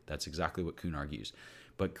true. That's exactly what Kuhn argues.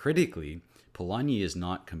 But critically, Polanyi is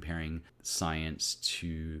not comparing science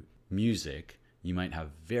to music. You might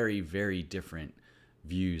have very, very different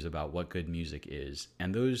views about what good music is,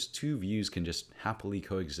 and those two views can just happily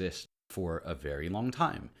coexist for a very long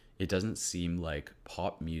time. It doesn't seem like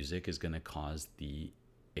pop music is going to cause the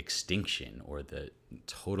extinction or the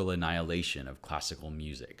total annihilation of classical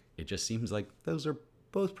music. It just seems like those are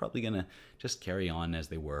both probably going to just carry on as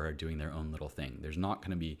they were, doing their own little thing. There's not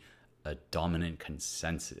going to be a dominant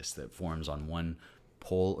consensus that forms on one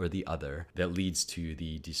pole or the other that leads to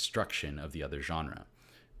the destruction of the other genre.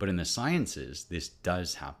 But in the sciences, this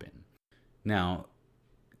does happen. Now,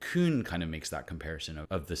 Kuhn kind of makes that comparison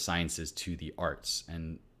of the sciences to the arts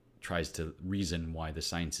and tries to reason why the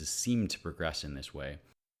sciences seem to progress in this way.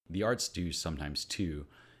 The arts do sometimes too.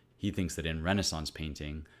 He thinks that in Renaissance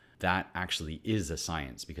painting, that actually is a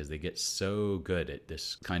science because they get so good at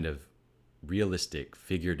this kind of realistic,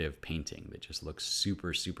 figurative painting that just looks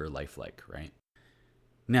super, super lifelike, right?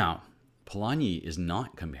 Now, Polanyi is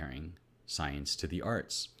not comparing science to the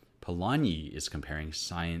arts. Polanyi is comparing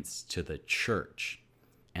science to the church.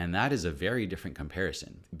 And that is a very different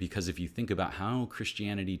comparison, because if you think about how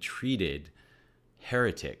Christianity treated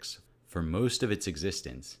heretics for most of its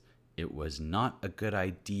existence, it was not a good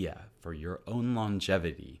idea for your own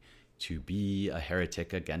longevity to be a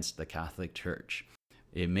heretic against the Catholic Church.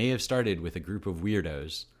 It may have started with a group of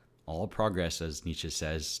weirdos. All progress, as Nietzsche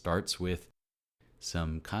says, starts with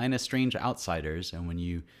some kind of strange outsiders. And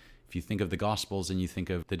if you think of the Gospels and you think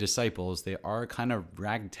of the disciples, they are kind of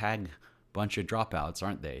ragtag bunch of dropouts,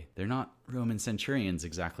 aren't they? They're not Roman centurions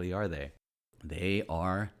exactly, are they? They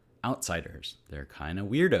are outsiders. They're kind of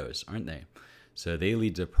weirdos, aren't they? So they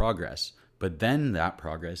lead to progress. But then that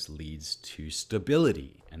progress leads to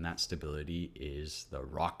stability. And that stability is the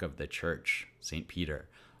rock of the church, St. Peter.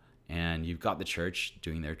 And you've got the church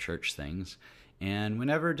doing their church things. And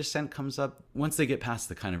whenever dissent comes up, once they get past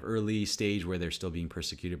the kind of early stage where they're still being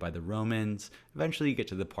persecuted by the Romans, eventually you get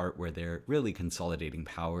to the part where they're really consolidating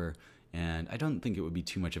power. And I don't think it would be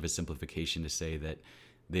too much of a simplification to say that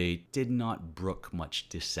they did not brook much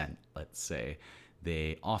dissent, let's say.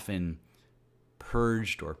 They often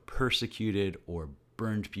purged or persecuted or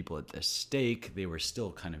burned people at the stake. They were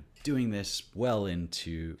still kind of doing this well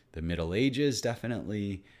into the Middle Ages,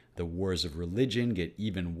 definitely. The wars of religion get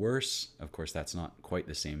even worse. Of course, that's not quite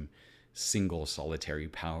the same single solitary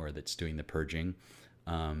power that's doing the purging.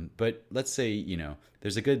 But let's say,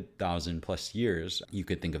 there's a good 1,000+ years. You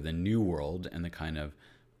could think of the New World and the kind of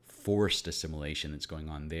forced assimilation that's going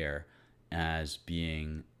on there as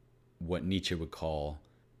being what Nietzsche would call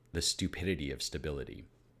the stupidity of stability.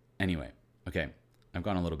 Anyway, okay, I've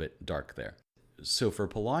gone a little bit dark there. So for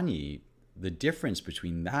Polanyi, the difference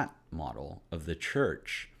between that model of the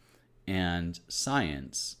church and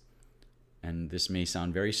science, and this may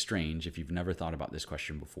sound very strange if you've never thought about this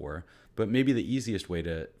question before, but maybe the easiest way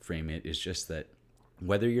to frame it is just that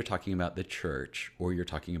whether you're talking about the church or you're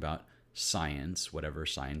talking about science, whatever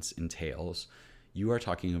science entails, you are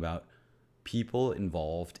talking about people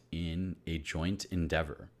involved in a joint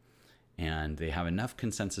endeavor. And they have enough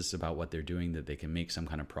consensus about what they're doing that they can make some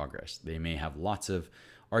kind of progress. They may have lots of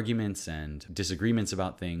arguments and disagreements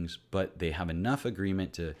about things, but they have enough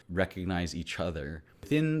agreement to recognize each other.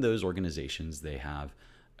 Within those organizations, they have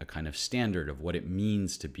a kind of standard of what it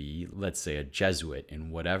means to be, let's say, a Jesuit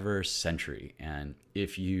in whatever century. And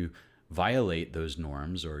if you violate those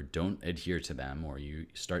norms or don't adhere to them, or you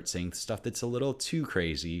start saying stuff that's a little too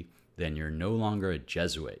crazy, then you're no longer a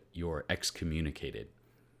Jesuit. You're excommunicated.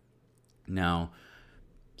 Now,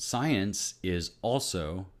 science is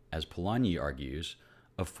also, as Polanyi argues,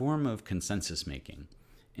 a form of consensus making,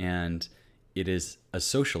 and it is a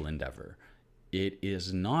social endeavor. It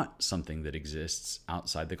is not something that exists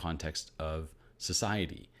outside the context of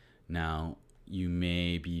society. Now, you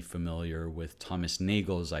may be familiar with Thomas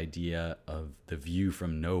Nagel's idea of the view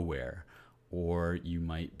from nowhere, or you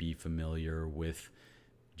might be familiar with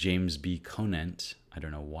James B. Conant. I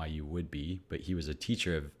don't know why you would be, but he was a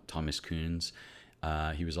teacher of Thomas Kuhn's.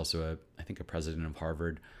 He was also, I think, a president of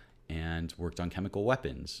Harvard and worked on chemical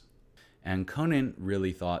weapons. And Conant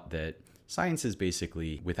really thought that science is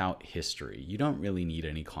basically without history. You don't really need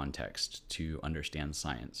any context to understand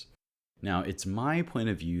science. Now, it's my point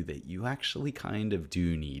of view that you actually kind of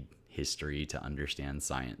do need history to understand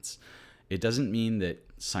science. It doesn't mean that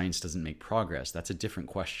science doesn't make progress. That's a different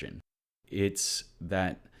question. It's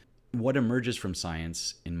that what emerges from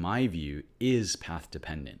science, in my view, is path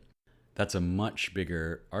dependent. That's a much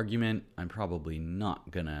bigger argument. I'm probably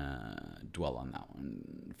not gonna dwell on that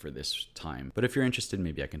one for this time. But if you're interested,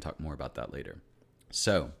 maybe I can talk more about that later.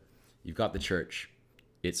 So, you've got the church.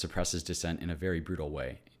 It suppresses dissent in a very brutal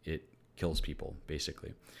way. It kills people,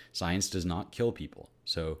 basically. Science does not kill people.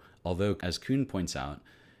 So, although, as Kuhn points out,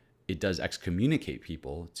 it does excommunicate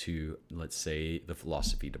people to, let's say, the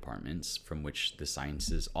philosophy departments from which the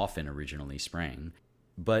sciences often originally sprang,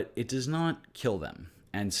 but it does not kill them.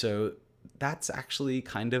 And so that's actually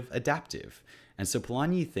kind of adaptive. And so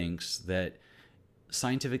Polanyi thinks that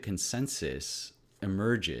scientific consensus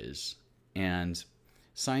emerges and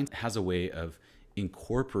science has a way of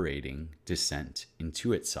incorporating dissent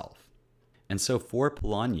into itself. And so for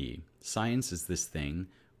Polanyi, science is this thing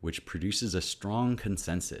which produces a strong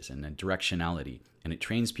consensus and a directionality, and it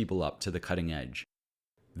trains people up to the cutting edge.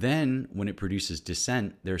 Then, when it produces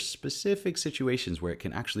dissent, there are specific situations where it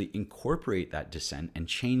can actually incorporate that dissent and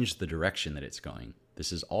change the direction that it's going.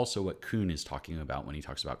 This is also what Kuhn is talking about when he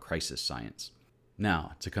talks about crisis science.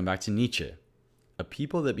 Now, to come back to Nietzsche, a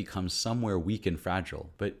people that becomes somewhere weak and fragile,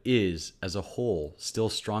 but is, as a whole, still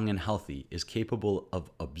strong and healthy, is capable of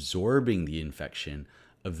absorbing the infection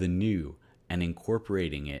of the new and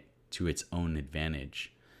incorporating it to its own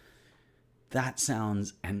advantage. That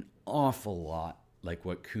sounds an awful lot like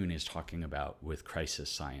what Kuhn is talking about with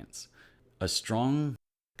crisis science. A strong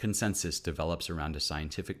consensus develops around a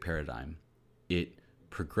scientific paradigm. It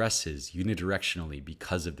progresses unidirectionally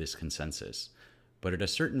because of this consensus. But at a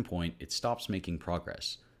certain point, it stops making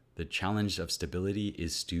progress. The challenge of stability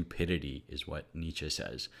is stupidity, is what Nietzsche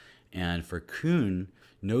says. And for Kuhn,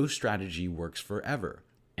 no strategy works forever.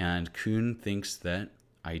 And Kuhn thinks that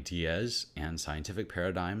ideas and scientific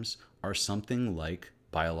paradigms are something like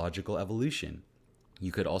biological evolution.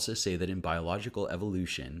 You could also say that in biological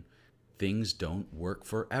evolution, things don't work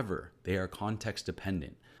forever. They are context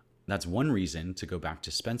dependent. That's one reason, to go back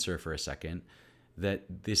to Spencer for a second,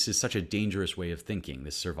 that this is such a dangerous way of thinking,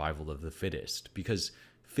 this survival of the fittest. Because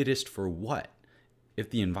fittest for what? If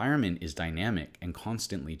the environment is dynamic and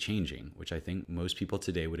constantly changing, which I think most people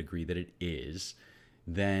today would agree that it is,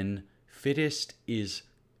 then fittest is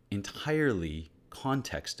entirely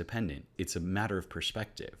context dependent. It's a matter of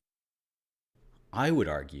perspective. I would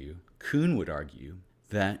argue, Kuhn would argue,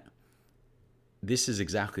 that this is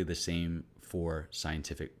exactly the same for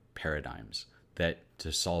scientific paradigms. That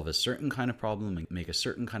to solve a certain kind of problem and make a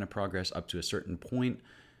certain kind of progress up to a certain point,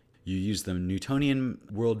 you use the Newtonian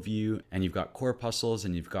worldview, and you've got corpuscles,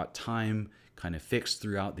 and you've got time kind of fixed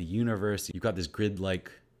throughout the universe. You've got this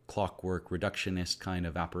grid-like clockwork reductionist kind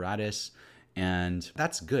of apparatus, and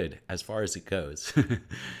that's good as far as it goes.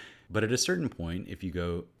 But at a certain point, if you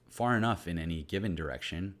go far enough in any given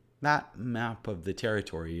direction, that map of the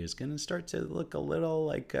territory is going to start to look a little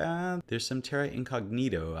like there's some terra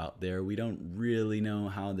incognito out there. We don't really know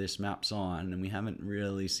how this maps on, and we haven't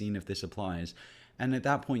really seen if this applies. And at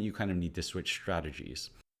that point, you kind of need to switch strategies.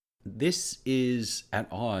 This is at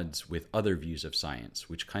odds with other views of science,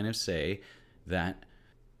 which kind of say that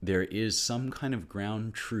there is some kind of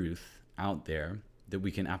ground truth out there, that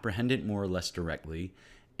we can apprehend it more or less directly,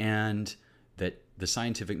 and that the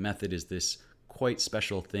scientific method is this quite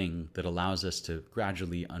special thing that allows us to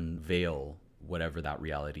gradually unveil whatever that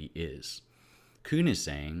reality is. Kuhn is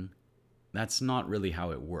saying that's not really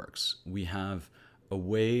how it works. We have a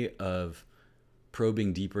way of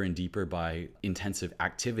probing deeper and deeper by intensive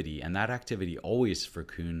activity, and that activity always for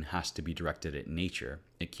Kuhn has to be directed at nature.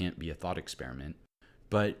 It can't be a thought experiment.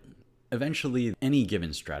 But eventually, any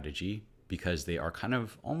given strategy, because they are kind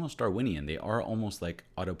of almost Darwinian, they are almost like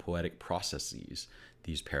autopoietic processes,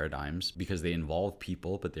 these paradigms, because they involve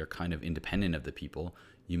people, but they're kind of independent of the people.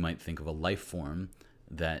 You might think of a life form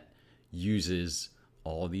that uses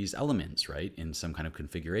all these elements, right, in some kind of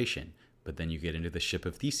configuration. But then you get into the ship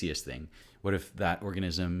of Theseus thing. What if that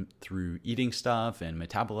organism, through eating stuff and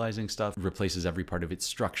metabolizing stuff, replaces every part of its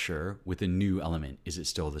structure with a new element? Is it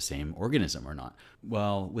still the same organism or not?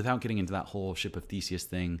 Well, without getting into that whole ship of Theseus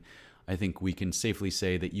thing, I think we can safely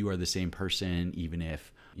say that you are the same person, even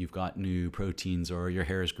if you've got new proteins or your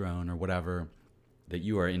hair has grown or whatever, that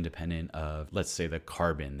you are independent of, let's say, the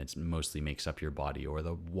carbon that mostly makes up your body or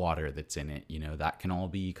the water that's in it. That can all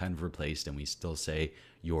be kind of replaced, and we still say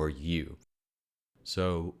you're you.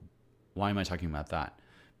 So why am I talking about that?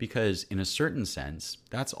 Because in a certain sense,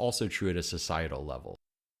 that's also true at a societal level.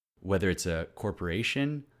 Whether it's a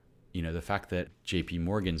corporation, the fact that JP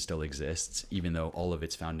Morgan still exists, even though all of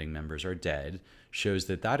its founding members are dead, shows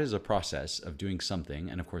that that is a process of doing something.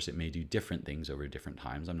 And of course, it may do different things over different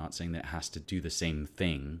times. I'm not saying that it has to do the same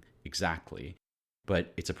thing exactly,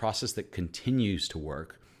 but it's a process that continues to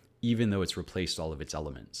work, even though it's replaced all of its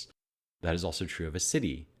elements. That is also true of a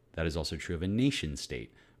city. That is also true of a nation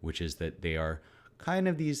state, which is that they are kind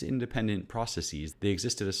of these independent processes. They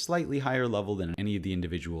exist at a slightly higher level than any of the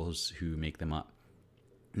individuals who make them up.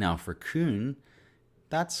 Now, for Kuhn,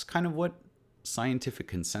 that's kind of what scientific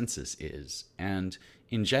consensus is. And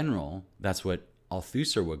in general, that's what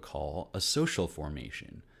Althusser would call a social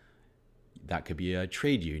formation. That could be a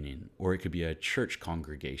trade union, or it could be a church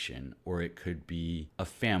congregation, or it could be a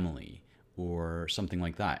family, or something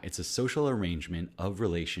like that. It's a social arrangement of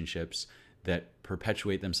relationships that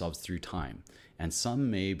perpetuate themselves through time. And some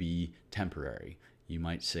may be temporary. You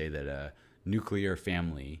might say that a nuclear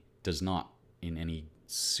family does not, in any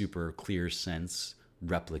super clear sense,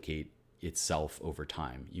 replicate itself over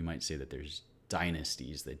time. You might say that there's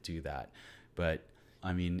dynasties that do that. But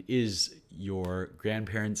I mean, is your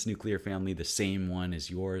grandparents' nuclear family the same one as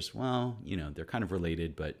yours? Well, they're kind of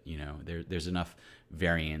related, but there's enough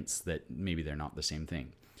variance that maybe they're not the same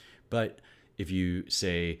thing. But if you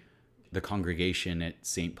say the congregation at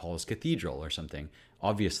St. Paul's Cathedral or something,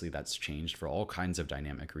 obviously that's changed for all kinds of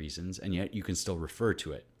dynamic reasons, and yet you can still refer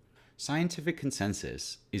to it. Scientific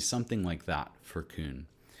consensus is something like that for Kuhn.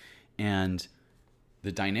 And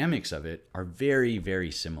the dynamics of it are very, very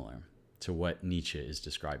similar to what Nietzsche is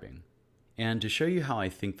describing. And to show you how I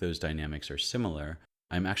think those dynamics are similar,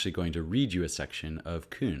 I'm actually going to read you a section of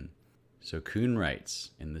Kuhn. So Kuhn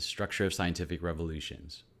writes in The Structure of Scientific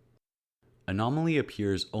Revolutions, "Anomaly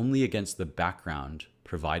appears only against the background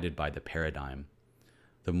provided by the paradigm.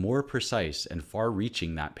 The more precise and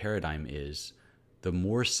far-reaching that paradigm is, the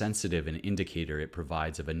more sensitive an indicator it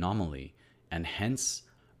provides of anomaly, and hence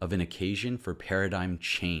of an occasion for paradigm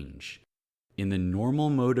change. In the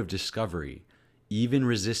normal mode of discovery, even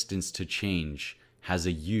resistance to change has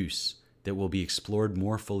a use that will be explored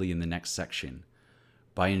more fully in the next section.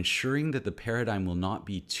 By ensuring that the paradigm will not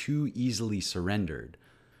be too easily surrendered,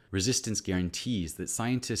 resistance guarantees that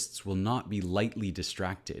scientists will not be lightly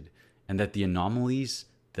distracted, and that the anomalies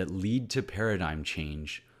that lead to paradigm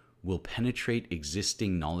change will penetrate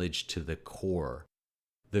existing knowledge to the core.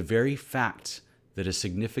 The very fact that a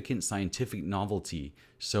significant scientific novelty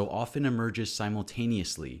so often emerges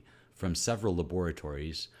simultaneously from several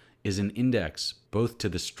laboratories is an index both to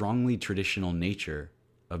the strongly traditional nature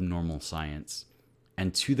of normal science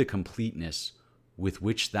and to the completeness with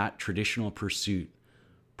which that traditional pursuit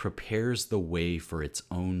prepares the way for its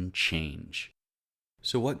own change."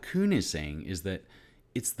 So what Kuhn is saying is that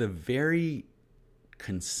it's the very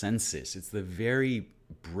consensus, it's the very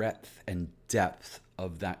breadth and depth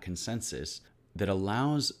of that consensus that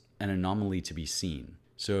allows an anomaly to be seen.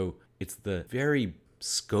 So it's the very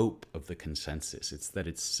scope of the consensus. It's that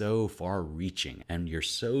it's so far reaching and you're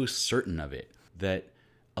so certain of it that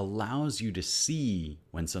allows you to see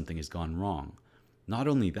when something has gone wrong. Not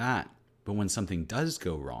only that, but when something does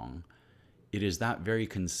go wrong, it is that very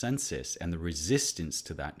consensus and the resistance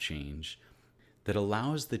to that change that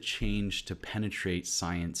allows the change to penetrate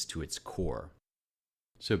science to its core.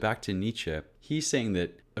 So back to Nietzsche, he's saying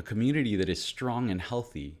that a community that is strong and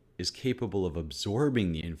healthy is capable of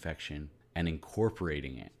absorbing the infection and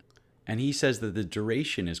incorporating it. And he says that the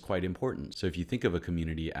duration is quite important. So if you think of a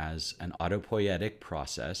community as an autopoietic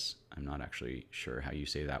process, I'm not actually sure how you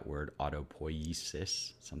say that word,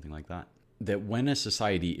 autopoiesis, something like that, that when a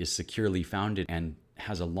society is securely founded and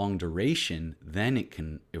has a long duration, then it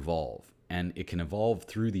can evolve. And it can evolve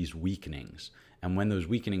through these weakenings. And when those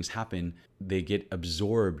weakenings happen, they get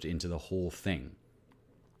absorbed into the whole thing.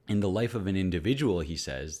 In the life of an individual, he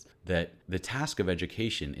says that the task of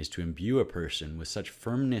education is to imbue a person with such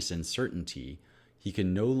firmness and certainty he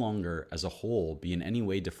can no longer, as a whole, be in any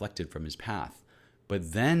way deflected from his path.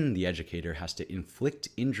 But then the educator has to inflict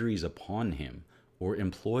injuries upon him or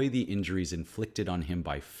employ the injuries inflicted on him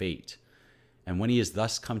by fate. And when he has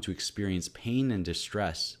thus come to experience pain and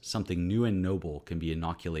distress, something new and noble can be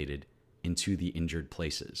inoculated into the injured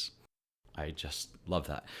places. I just love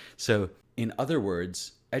that. So, in other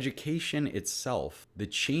words, education itself, the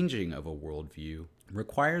changing of a worldview,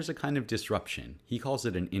 requires a kind of disruption. He calls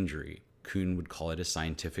it an injury. Kuhn would call it a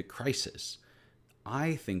scientific crisis.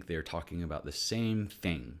 I think they're talking about the same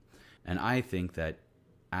thing. And I think that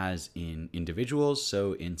as in individuals,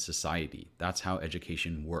 so in society, that's how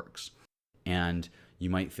education works. And you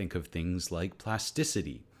might think of things like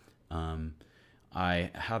plasticity. I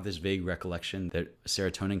have this vague recollection that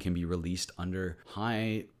serotonin can be released under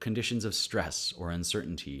high conditions of stress or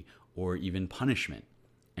uncertainty or even punishment.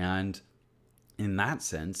 And in that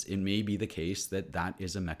sense, it may be the case that that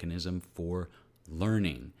is a mechanism for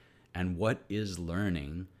learning. And what is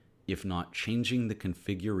learning if not changing the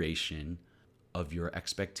configuration of your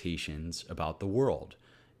expectations about the world?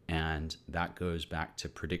 And that goes back to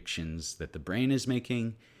predictions that the brain is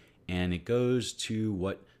making, and it goes to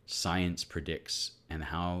what science predicts and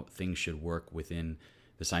how things should work within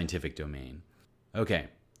the scientific domain. Okay,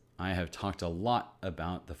 I have talked a lot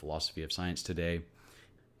about the philosophy of science today.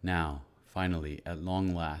 Now, finally, at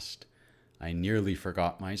long last, I nearly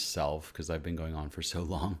forgot myself because I've been going on for so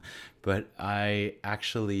long, but I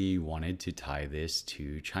actually wanted to tie this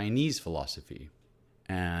to Chinese philosophy.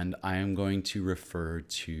 And I am going to refer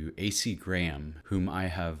to A.C. Graham, whom I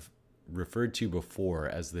have referred to before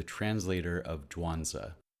as the translator of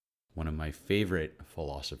Zhuangzi, one of my favorite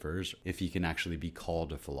philosophers, if he can actually be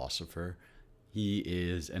called a philosopher. He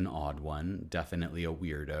is an odd one, definitely a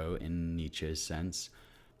weirdo in Nietzsche's sense.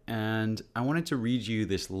 And I wanted to read you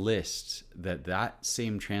this list that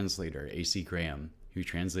same translator, A.C. Graham, who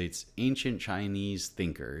translates ancient Chinese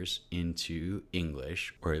thinkers into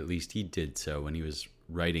English, or at least he did so when he was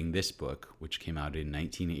writing this book, which came out in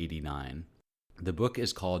 1989. The book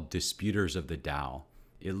is called Disputers of the Tao.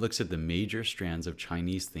 It looks at the major strands of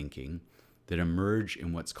Chinese thinking that emerge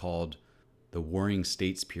in what's called the Warring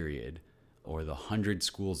States period, or the 100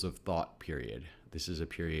 Schools of Thought period. This is a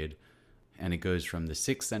period, and it goes from the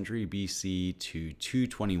 6th century BC to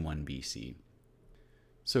 221 BC.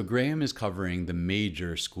 So Graham is covering the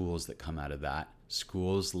major schools that come out of that.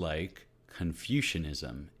 Schools like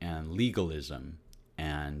Confucianism and legalism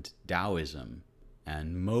and Taoism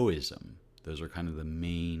and Moism. Those are kind of the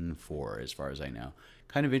main four as far as I know.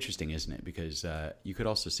 Kind of interesting, isn't it? Because you could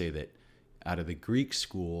also say that out of the Greek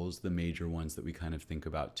schools, the major ones that we kind of think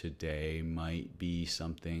about today might be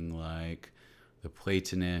something like the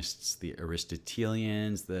Platonists, the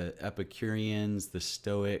Aristotelians, the Epicureans, the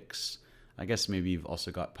Stoics. I guess maybe you've also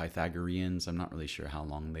got Pythagoreans. I'm not really sure how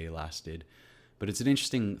long they lasted. But it's an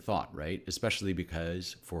interesting thought, right? Especially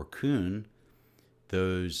because for Kuhn,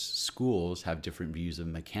 those schools have different views of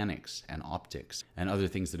mechanics and optics and other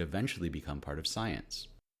things that eventually become part of science.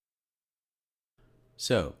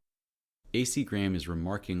 So, A.C. Graham is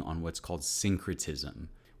remarking on what's called syncretism,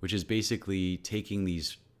 which is basically taking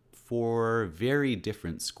these four very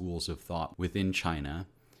different schools of thought within China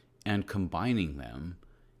and combining them,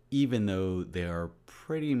 even though they are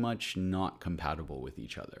pretty much not compatible with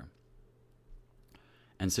each other.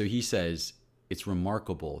 And so he says it's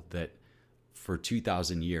remarkable that for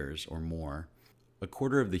 2,000 years or more, a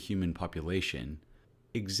quarter of the human population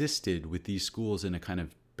existed with these schools in a kind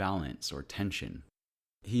of balance or tension.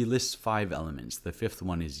 He lists 5 elements. The 5th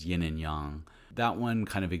one is yin and yang. That one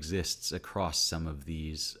kind of exists across some of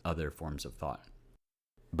these other forms of thought.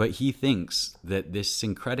 But he thinks that this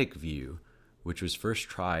syncretic view, which was first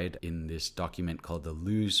tried in this document called the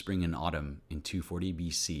Lu Spring and Autumn in 240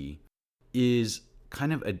 BC, is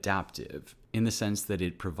kind of adaptive in the sense that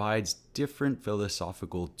it provides different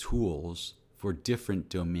philosophical tools for different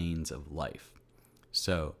domains of life.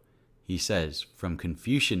 So he says, from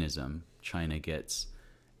Confucianism, China gets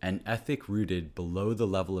an ethic rooted below the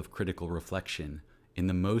level of critical reflection in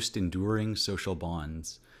the most enduring social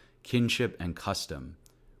bonds, kinship and custom,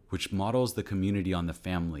 which models the community on the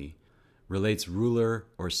family, relates ruler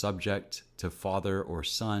or subject to father or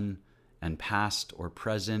son, and past or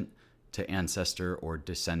present to ancestor or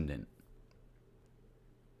descendant.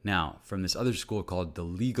 Now, from this other school called the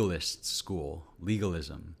legalist school,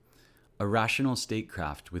 legalism, a rational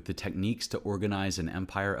statecraft with the techniques to organize an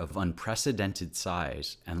empire of unprecedented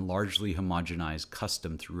size and largely homogenize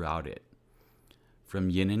custom throughout it. From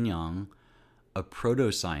yin and yang, a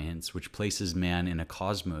proto-science which places man in a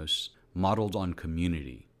cosmos modeled on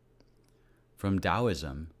community. From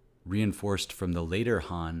Taoism, reinforced from the later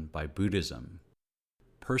Han by Buddhism,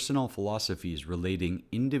 personal philosophies relating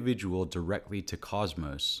individual directly to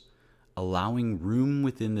cosmos, allowing room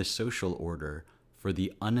within the social order for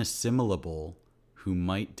the unassimilable who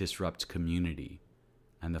might disrupt community.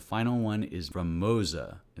 And the final one is from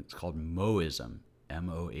Moza. It's called Moism,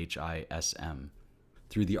 M-O-H-I-S-M.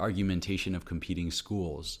 Through the argumentation of competing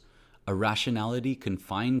schools, a rationality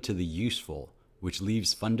confined to the useful which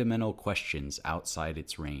leaves fundamental questions outside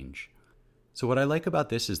its range. So what I like about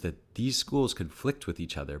this is that these schools conflict with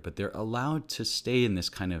each other, but they're allowed to stay in this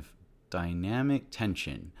kind of dynamic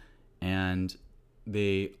tension, and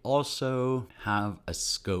they also have a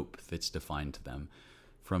scope that's defined to them.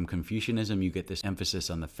 From Confucianism, you get this emphasis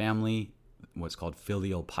on the family, what's called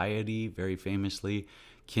filial piety, very famously,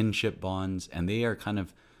 kinship bonds, and they are kind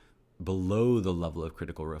of below the level of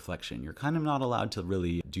critical reflection. You're kind of not allowed to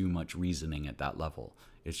really do much reasoning at that level.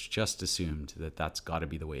 It's just assumed that that's got to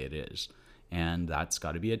be the way it is. And that's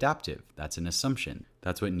got to be adaptive. That's an assumption.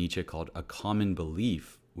 That's what Nietzsche called a common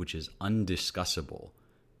belief, which is undiscussable.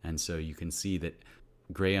 And so you can see that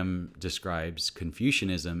Graham describes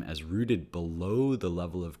Confucianism as rooted below the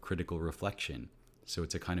level of critical reflection. So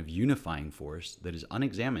it's a kind of unifying force that is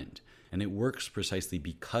unexamined, and it works precisely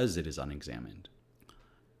because it is unexamined.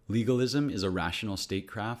 Legalism is a rational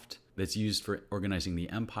statecraft that's used for organizing the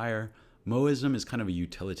empire. Moism is kind of a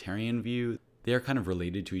utilitarian view. They are kind of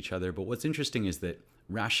related to each other, but what's interesting is that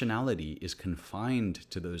rationality is confined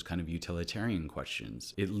to those kind of utilitarian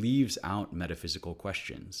questions. It leaves out metaphysical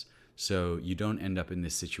questions. So you don't end up in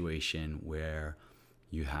this situation where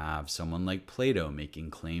you have someone like Plato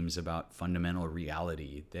making claims about fundamental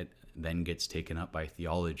reality that then gets taken up by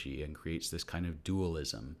theology and creates this kind of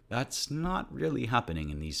dualism. That's not really happening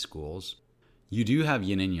in these schools. You do have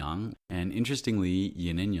yin and yang, and interestingly,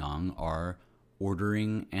 yin and yang are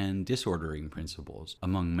ordering and disordering principles,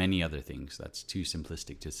 among many other things. That's too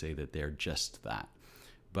simplistic to say that they're just that.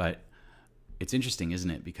 But it's interesting, isn't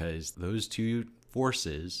it? Because those two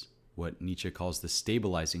forces, what Nietzsche calls the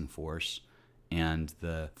stabilizing force and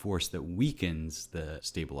the force that weakens the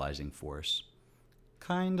stabilizing force,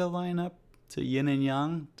 kind of line up to yin and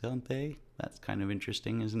yang, don't they? That's kind of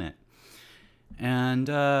interesting, isn't it? And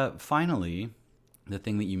finally, the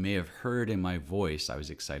thing that you may have heard in my voice I was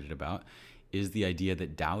excited about is the idea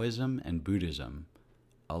that Taoism and Buddhism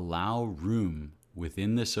allow room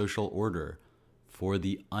within the social order for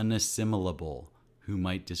the unassimilable who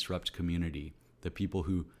might disrupt community, the people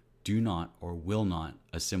who do not or will not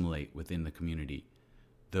assimilate within the community.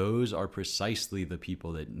 Those are precisely the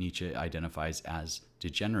people that Nietzsche identifies as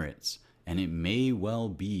degenerates, and it may well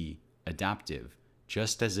be adaptive,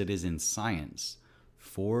 just as it is in science,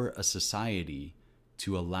 for a society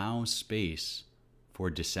to allow space for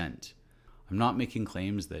dissent. I'm not making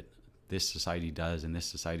claims that this society does and this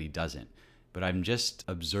society doesn't, but I'm just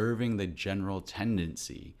observing the general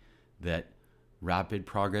tendency that rapid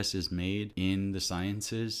progress is made in the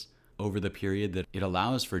sciences over the period that it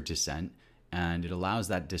allows for dissent, and it allows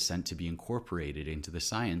that dissent to be incorporated into the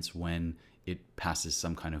science when it passes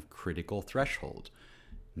some kind of critical threshold.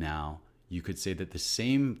 Now, you could say that the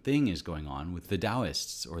same thing is going on with the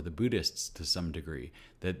Taoists or the Buddhists to some degree,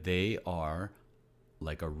 that they are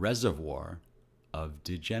like a reservoir of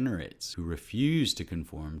degenerates who refuse to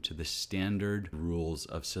conform to the standard rules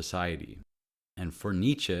of society. And for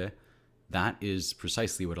Nietzsche, that is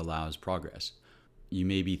precisely what allows progress. You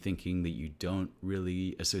may be thinking that you don't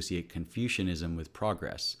really associate Confucianism with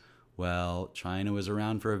progress. Well, China was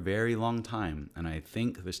around for a very long time, and I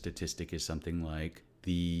think the statistic is something like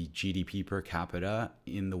the GDP per capita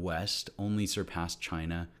in the West only surpassed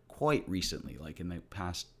China quite recently, like in the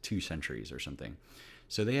past 2 centuries or something.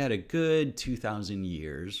 So they had a good 2,000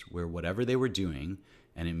 years where whatever they were doing,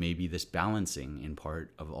 and it may be this balancing in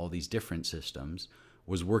part of all these different systems,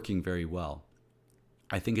 was working very well.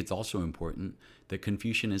 I think it's also important that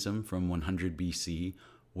Confucianism from 100 BC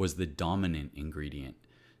was the dominant ingredient.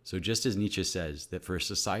 So just as Nietzsche says that for a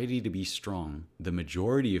society to be strong, the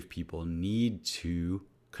majority of people need to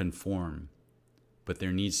conform, but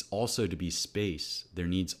there needs also to be space. There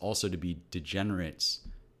needs also to be degenerates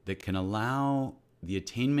that can allow the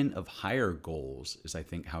attainment of higher goals, is I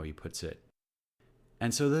think how he puts it.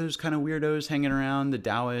 And so those kind of weirdos hanging around, the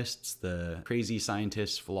Taoists, the crazy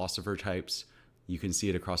scientists, philosopher types, you can see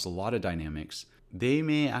it across a lot of dynamics. They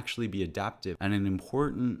may actually be adaptive and an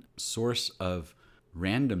important source of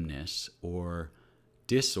randomness or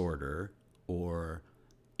disorder or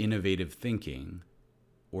innovative thinking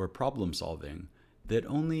or problem solving that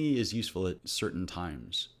only is useful at certain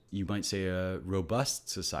times. You might say a robust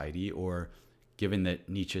society, or given that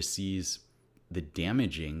Nietzsche sees the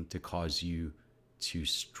damaging to cause you to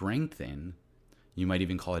strengthen, you might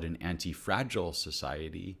even call it an anti-fragile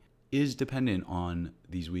society, is dependent on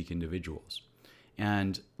these weak individuals.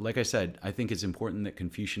 And like I said, I think it's important that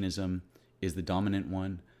Confucianism is the dominant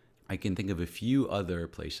one. I can think of a few other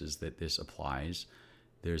places that this applies.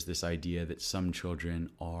 There's this idea that some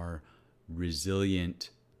children are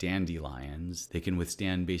resilient dandelions. They can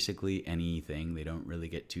withstand basically anything. They don't really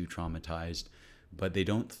get too traumatized. but they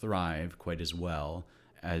don't thrive quite as well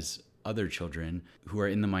as other children who are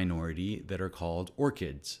in the minority that are called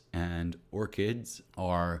orchids. And orchids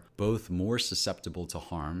are both more susceptible to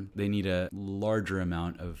harm. They need a larger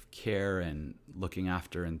amount of care and looking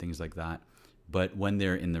after and things like that. But when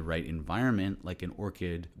they're in the right environment, like an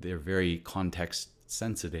orchid, they're very context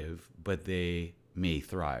sensitive, but they may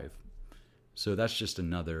thrive. So that's just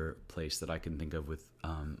another place that I can think of with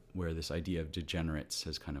where this idea of degenerates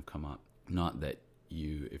has kind of come up. Not that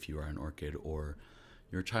you, if you are an orchid, or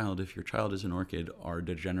your child, if your child is an orchid, are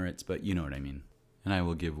degenerates, but you know what I mean. And I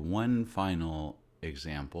will give one final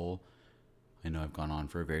example. I know I've gone on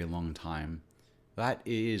for a very long time. That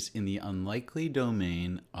is in the unlikely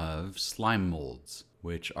domain of slime molds,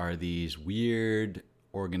 which are these weird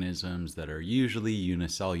organisms that are usually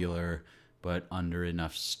unicellular, but under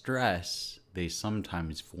enough stress, they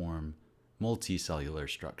sometimes form multicellular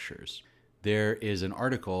structures. There is an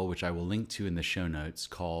article, which I will link to in the show notes,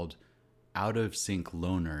 called Out of Sync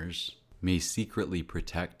Loners May Secretly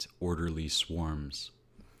Protect Orderly Swarms.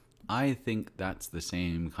 I think that's the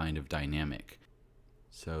same kind of dynamic.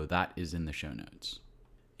 So that is in the show notes.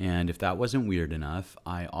 And if that wasn't weird enough,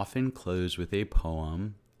 I often close with a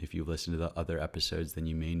poem. If you've listened to the other episodes, then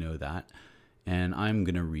you may know that. And I'm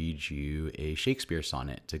going to read you a Shakespeare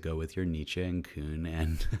sonnet to go with your Nietzsche and Kuhn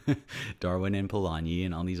and Darwin and Polanyi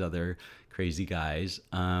and all these other crazy guys.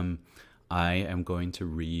 I am going to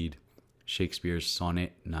read Shakespeare's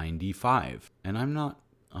Sonnet 95. And I'm not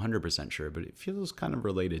 100% sure, but it feels kind of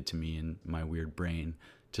related to me in my weird brain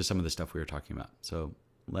to some of the stuff we were talking about. So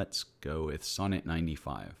let's go with Sonnet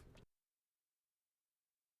 95.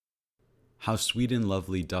 How sweet and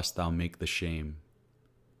lovely dost thou make the shame,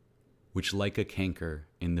 which like a canker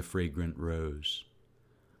in the fragrant rose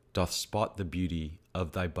doth spot the beauty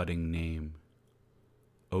of thy budding name.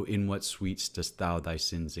 O in what sweets dost thou thy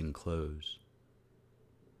sins enclose?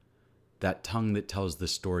 That tongue that tells the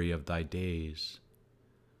story of thy days,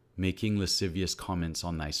 making lascivious comments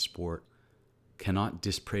on thy sport, cannot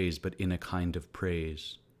dispraise but in a kind of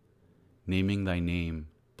praise, naming thy name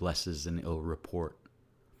blesses an ill report.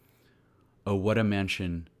 O what a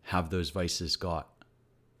mansion have those vices got,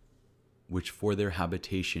 which for their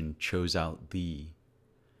habitation chose out thee,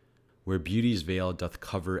 where beauty's veil doth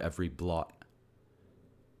cover every blot,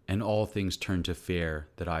 and all things turn to fair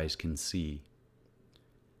that eyes can see.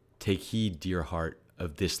 Take heed, dear heart,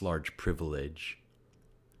 of this large privilege.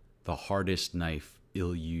 The hardest knife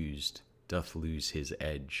ill-used doth lose his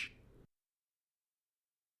edge.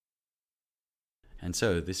 And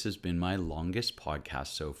so this has been my longest podcast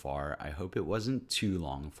so far. I hope it wasn't too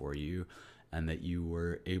long for you and that you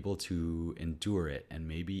were able to endure it and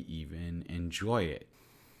maybe even enjoy it.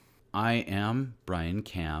 I am Brian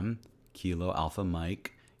Cam, Kilo Alpha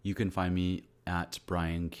Mike. You can find me at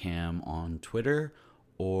Brian Cam on Twitter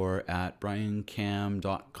or at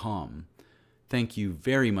briancam.com. Thank you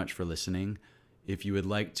very much for listening. If you would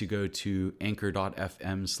like to go to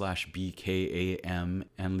anchor.fm/BKAM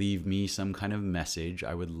and leave me some kind of message,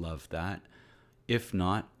 I would love that. If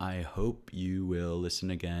not, I hope you will listen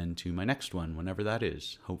again to my next one, whenever that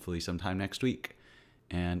is, hopefully sometime next week.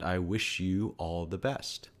 And I wish you all the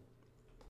best.